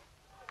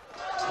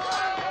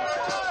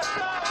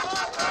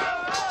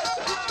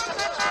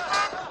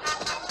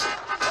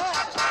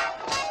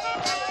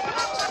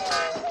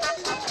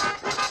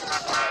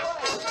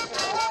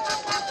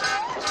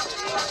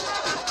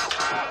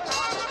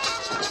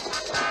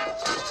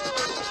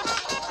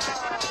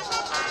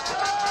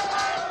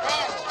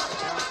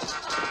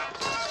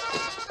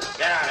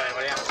 Get out of there,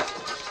 will you?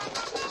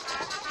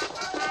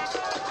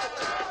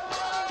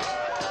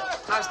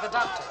 How's the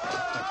doctor?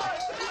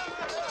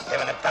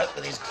 Having a bout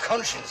with his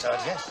conscience, I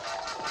guess.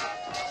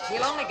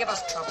 He'll only give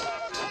us trouble.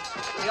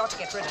 We ought to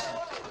get rid of him.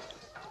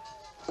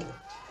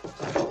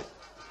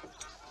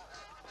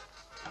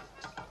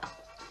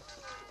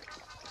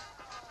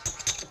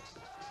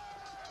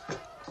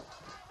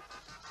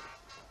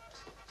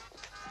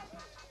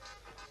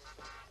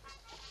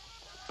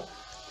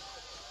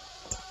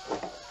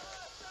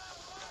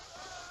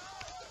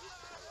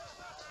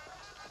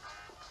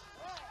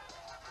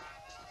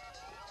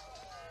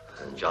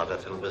 And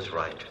Jonathan was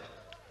right.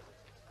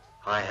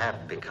 I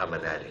have become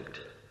an addict.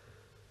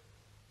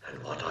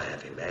 And what I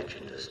have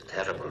imagined as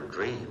terrible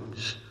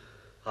dreams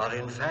are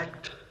in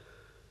fact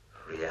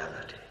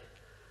reality.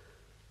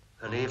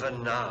 And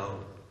even now,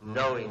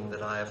 knowing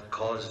that I have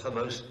caused the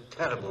most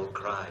terrible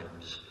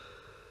crimes,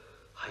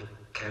 I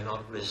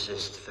cannot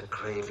resist the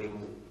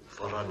craving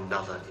for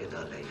another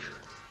inhalation.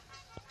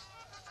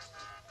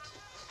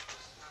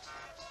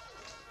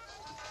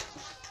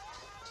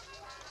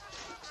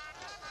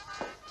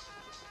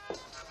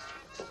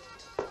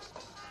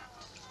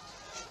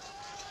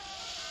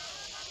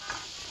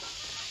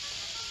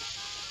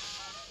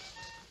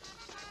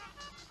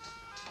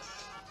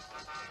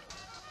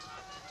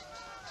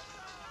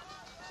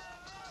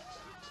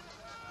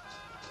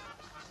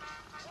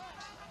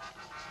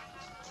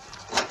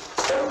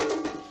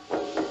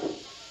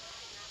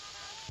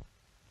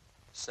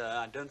 Sir,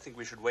 I don't think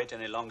we should wait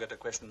any longer to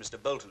question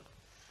Mr. Bolton.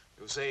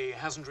 You say he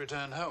hasn't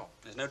returned home?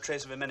 There's no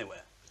trace of him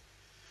anywhere.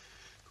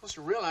 Of course,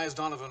 you realize,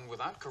 Donovan,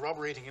 without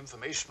corroborating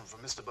information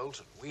from Mr.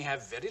 Bolton, we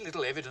have very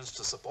little evidence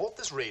to support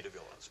this raid of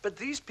yours. But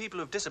these people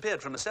have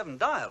disappeared from the Seven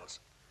Dials.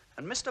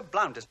 And Mr.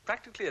 Blount has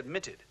practically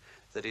admitted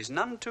that he's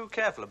none too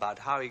careful about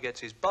how he gets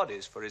his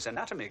bodies for his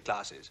anatomy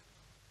classes.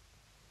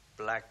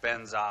 Black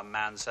Ben's our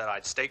man, sir.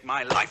 I'd stake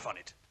my life on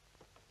it.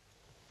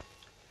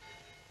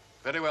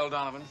 Very well,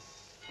 Donovan.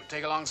 We'll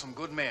take along some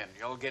good men.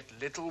 You'll get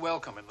little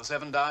welcome in the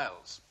Seven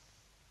Dials.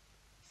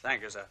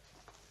 Thank you, sir.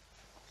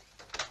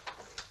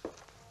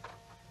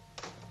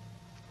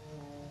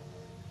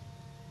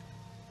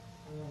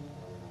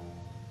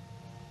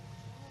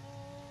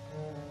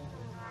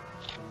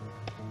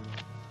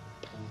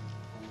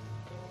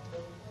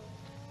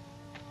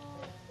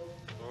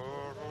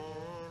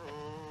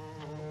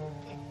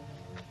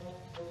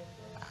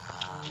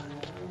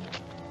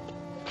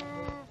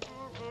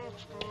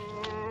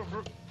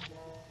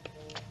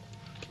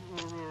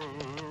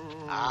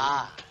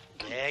 Ah,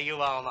 there you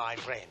are, my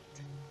friend.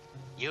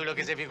 You look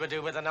as if you could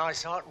do with a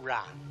nice hot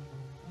run.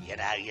 You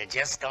know, you're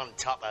just on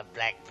top of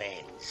Black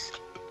Ben's.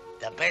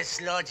 The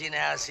best lodging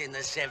house in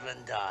the Seven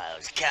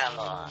Dials. Come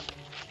on.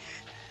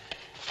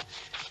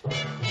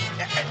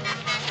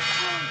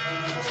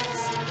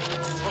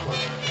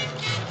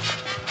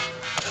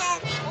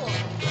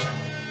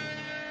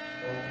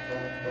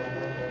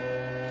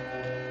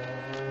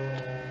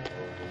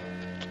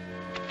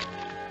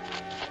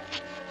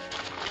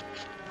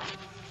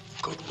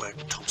 Good work,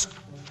 Thompson.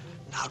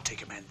 Now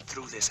take a man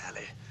through this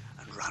alley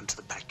and round to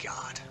the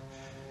backyard.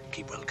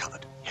 Keep well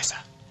covered. Yes, sir.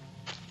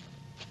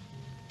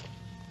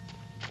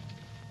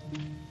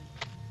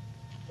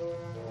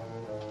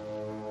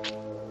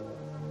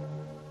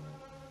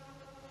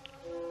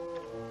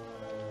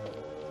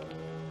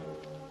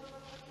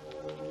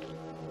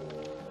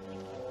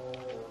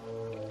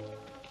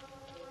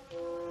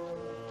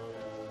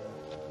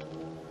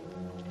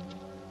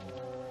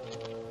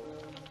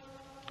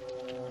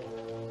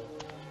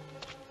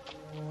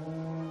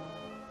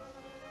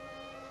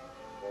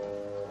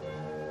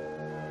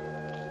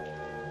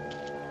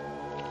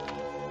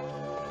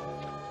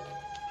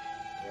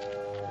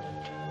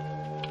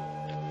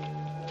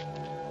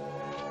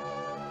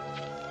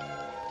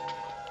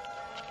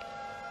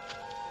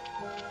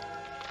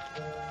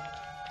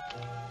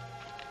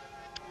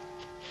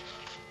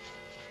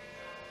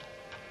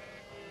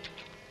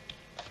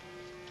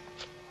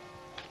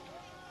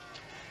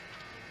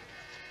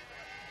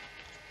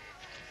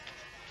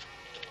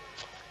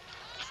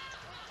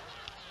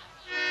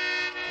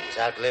 He's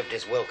outlived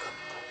his welcome.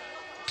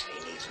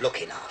 He needs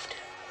looking after.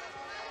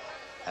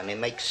 And we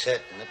make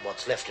certain that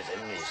what's left of him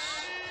is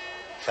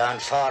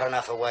found far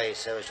enough away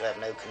so as to have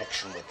no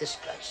connection with this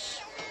place.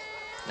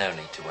 No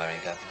need to worry,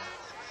 Governor.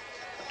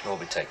 It'll all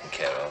be taken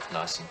care of,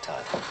 nice and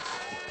tidy.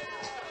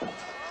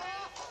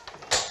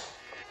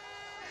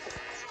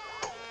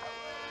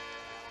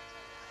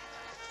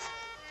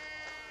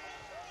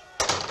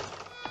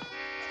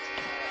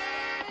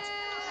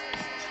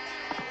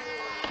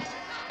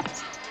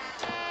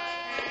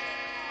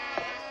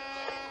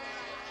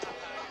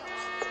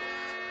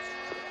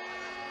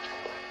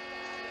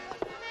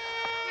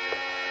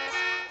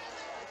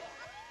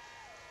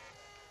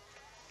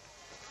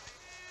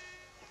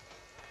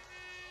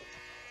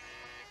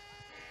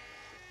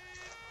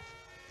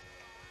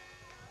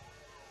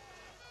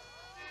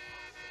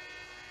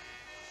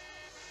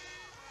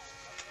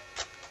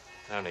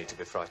 No need to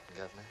be frightened,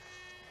 Governor.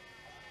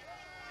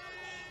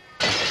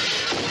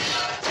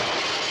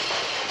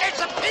 It's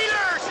the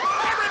peelers!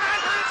 Every man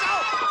for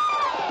himself!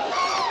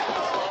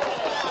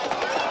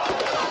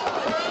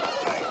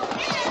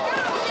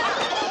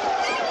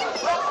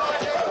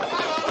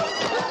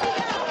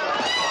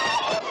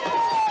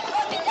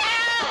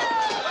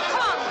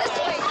 Come on, this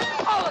way,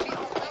 all of you.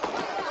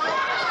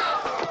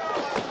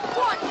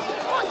 Go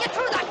on, get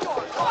through that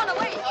door. Go on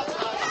away.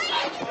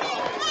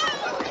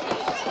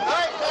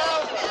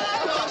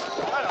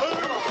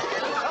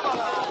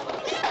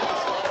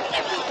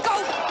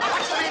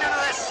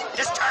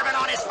 Disturbing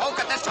honest folk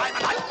at this time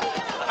of night.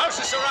 The house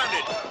is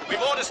surrounded.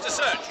 We've orders to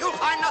search. You'll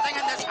find nothing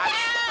in this house.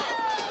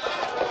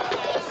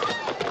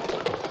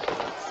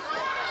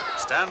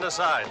 Stand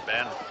aside,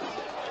 Ben.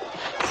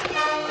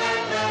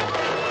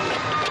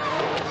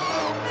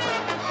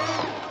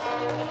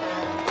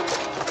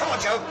 Come on,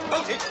 Joe.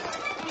 Bolt it.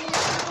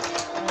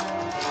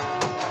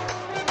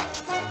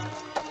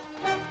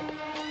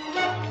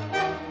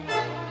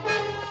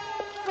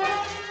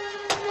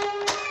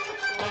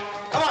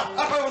 Come on,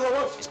 up over the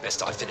roof. It's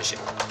best I finish it.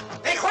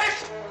 Be quick!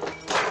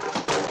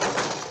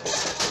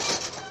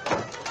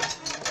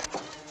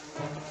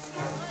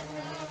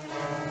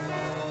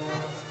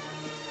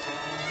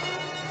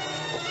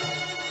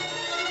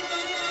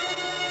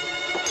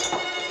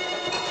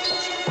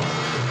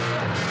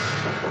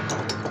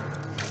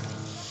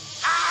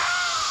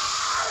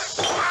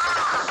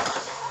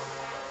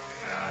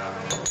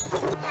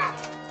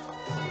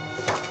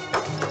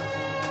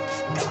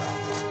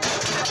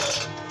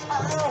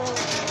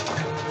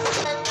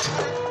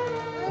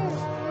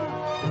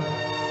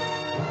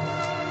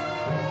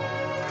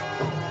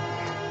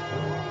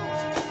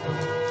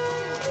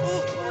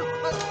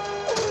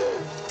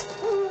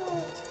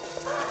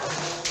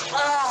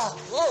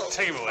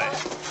 Take him away.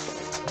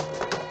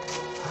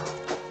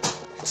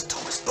 It's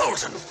Thomas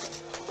Bolton.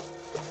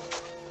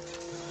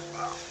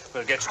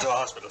 We'll get you to a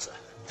hospital, sir.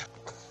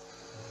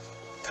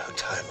 No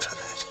time for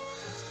that.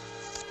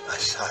 My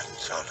son,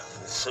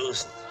 Jonathan,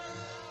 Susan.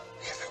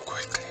 Get them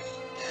quickly.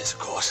 Yes, of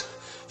course.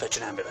 Fetch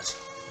an ambulance.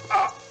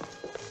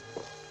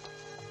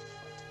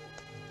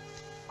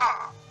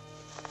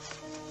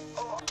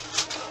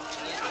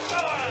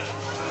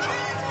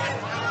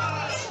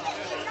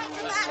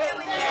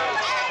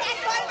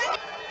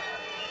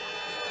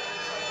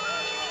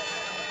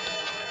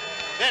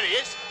 There he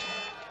is.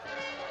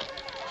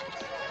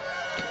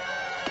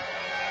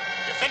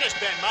 You're finished,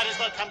 Ben. Might as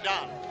well come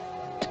down.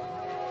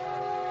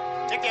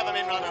 Take the other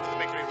men round onto the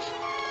bakery roof.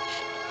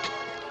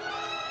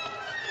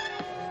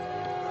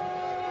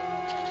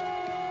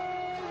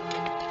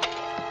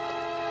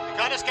 You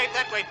can't escape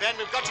that way, Ben.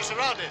 We've got you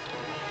surrounded.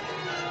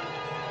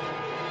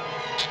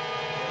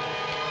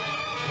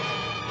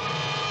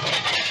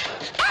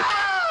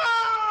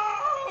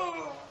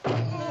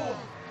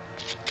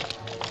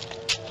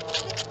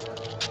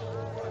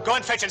 Go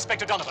and fetch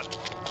Inspector Donovan.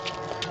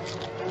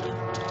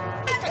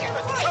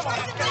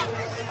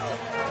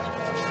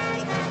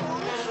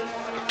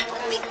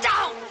 Me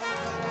down!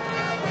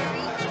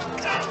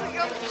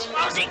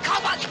 Rosie,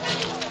 come on!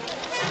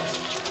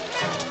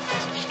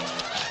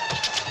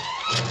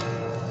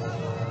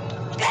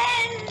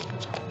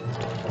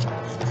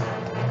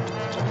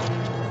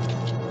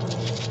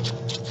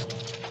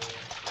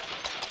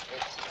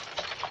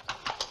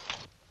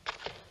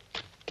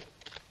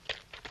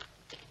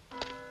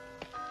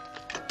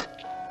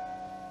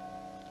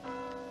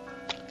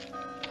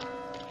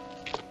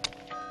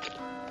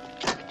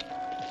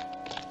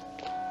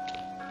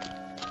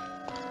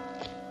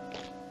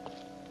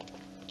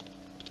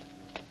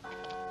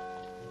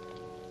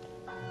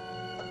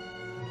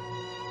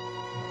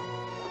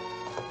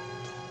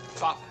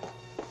 Father.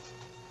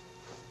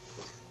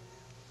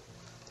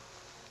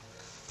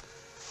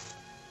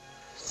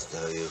 It's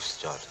no use,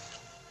 Jonathan.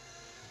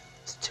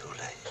 It's too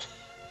late.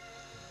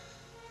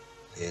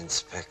 The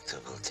inspector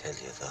will tell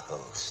you the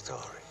whole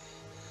story.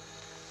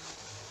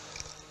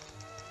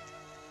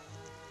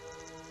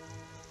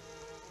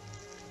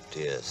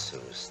 Dear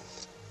Susan,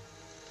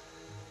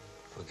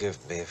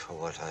 forgive me for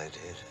what I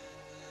did.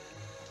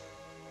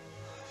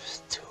 I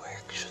was too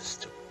anxious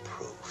to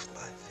prove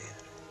my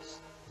feelings.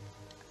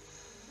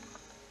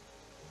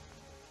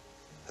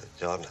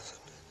 Jonathan,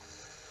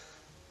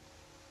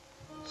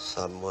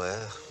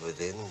 somewhere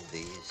within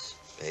these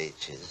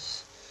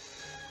pages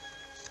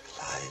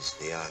lies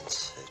the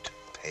answer to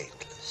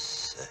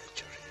painless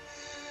surgery.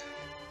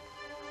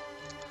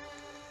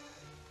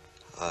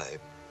 I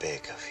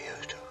beg of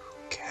you to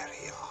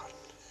carry on.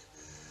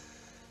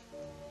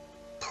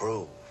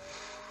 Prove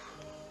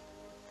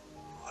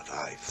what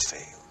I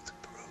failed to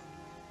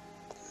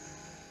prove.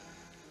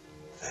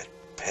 That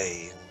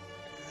pain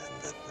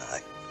and the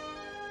knife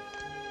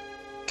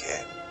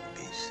can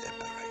be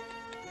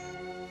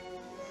separated.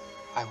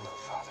 I will,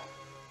 Father.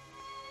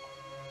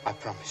 I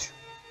promise you.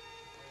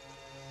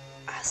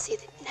 I'll see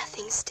that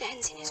nothing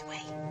stands in his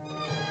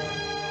way.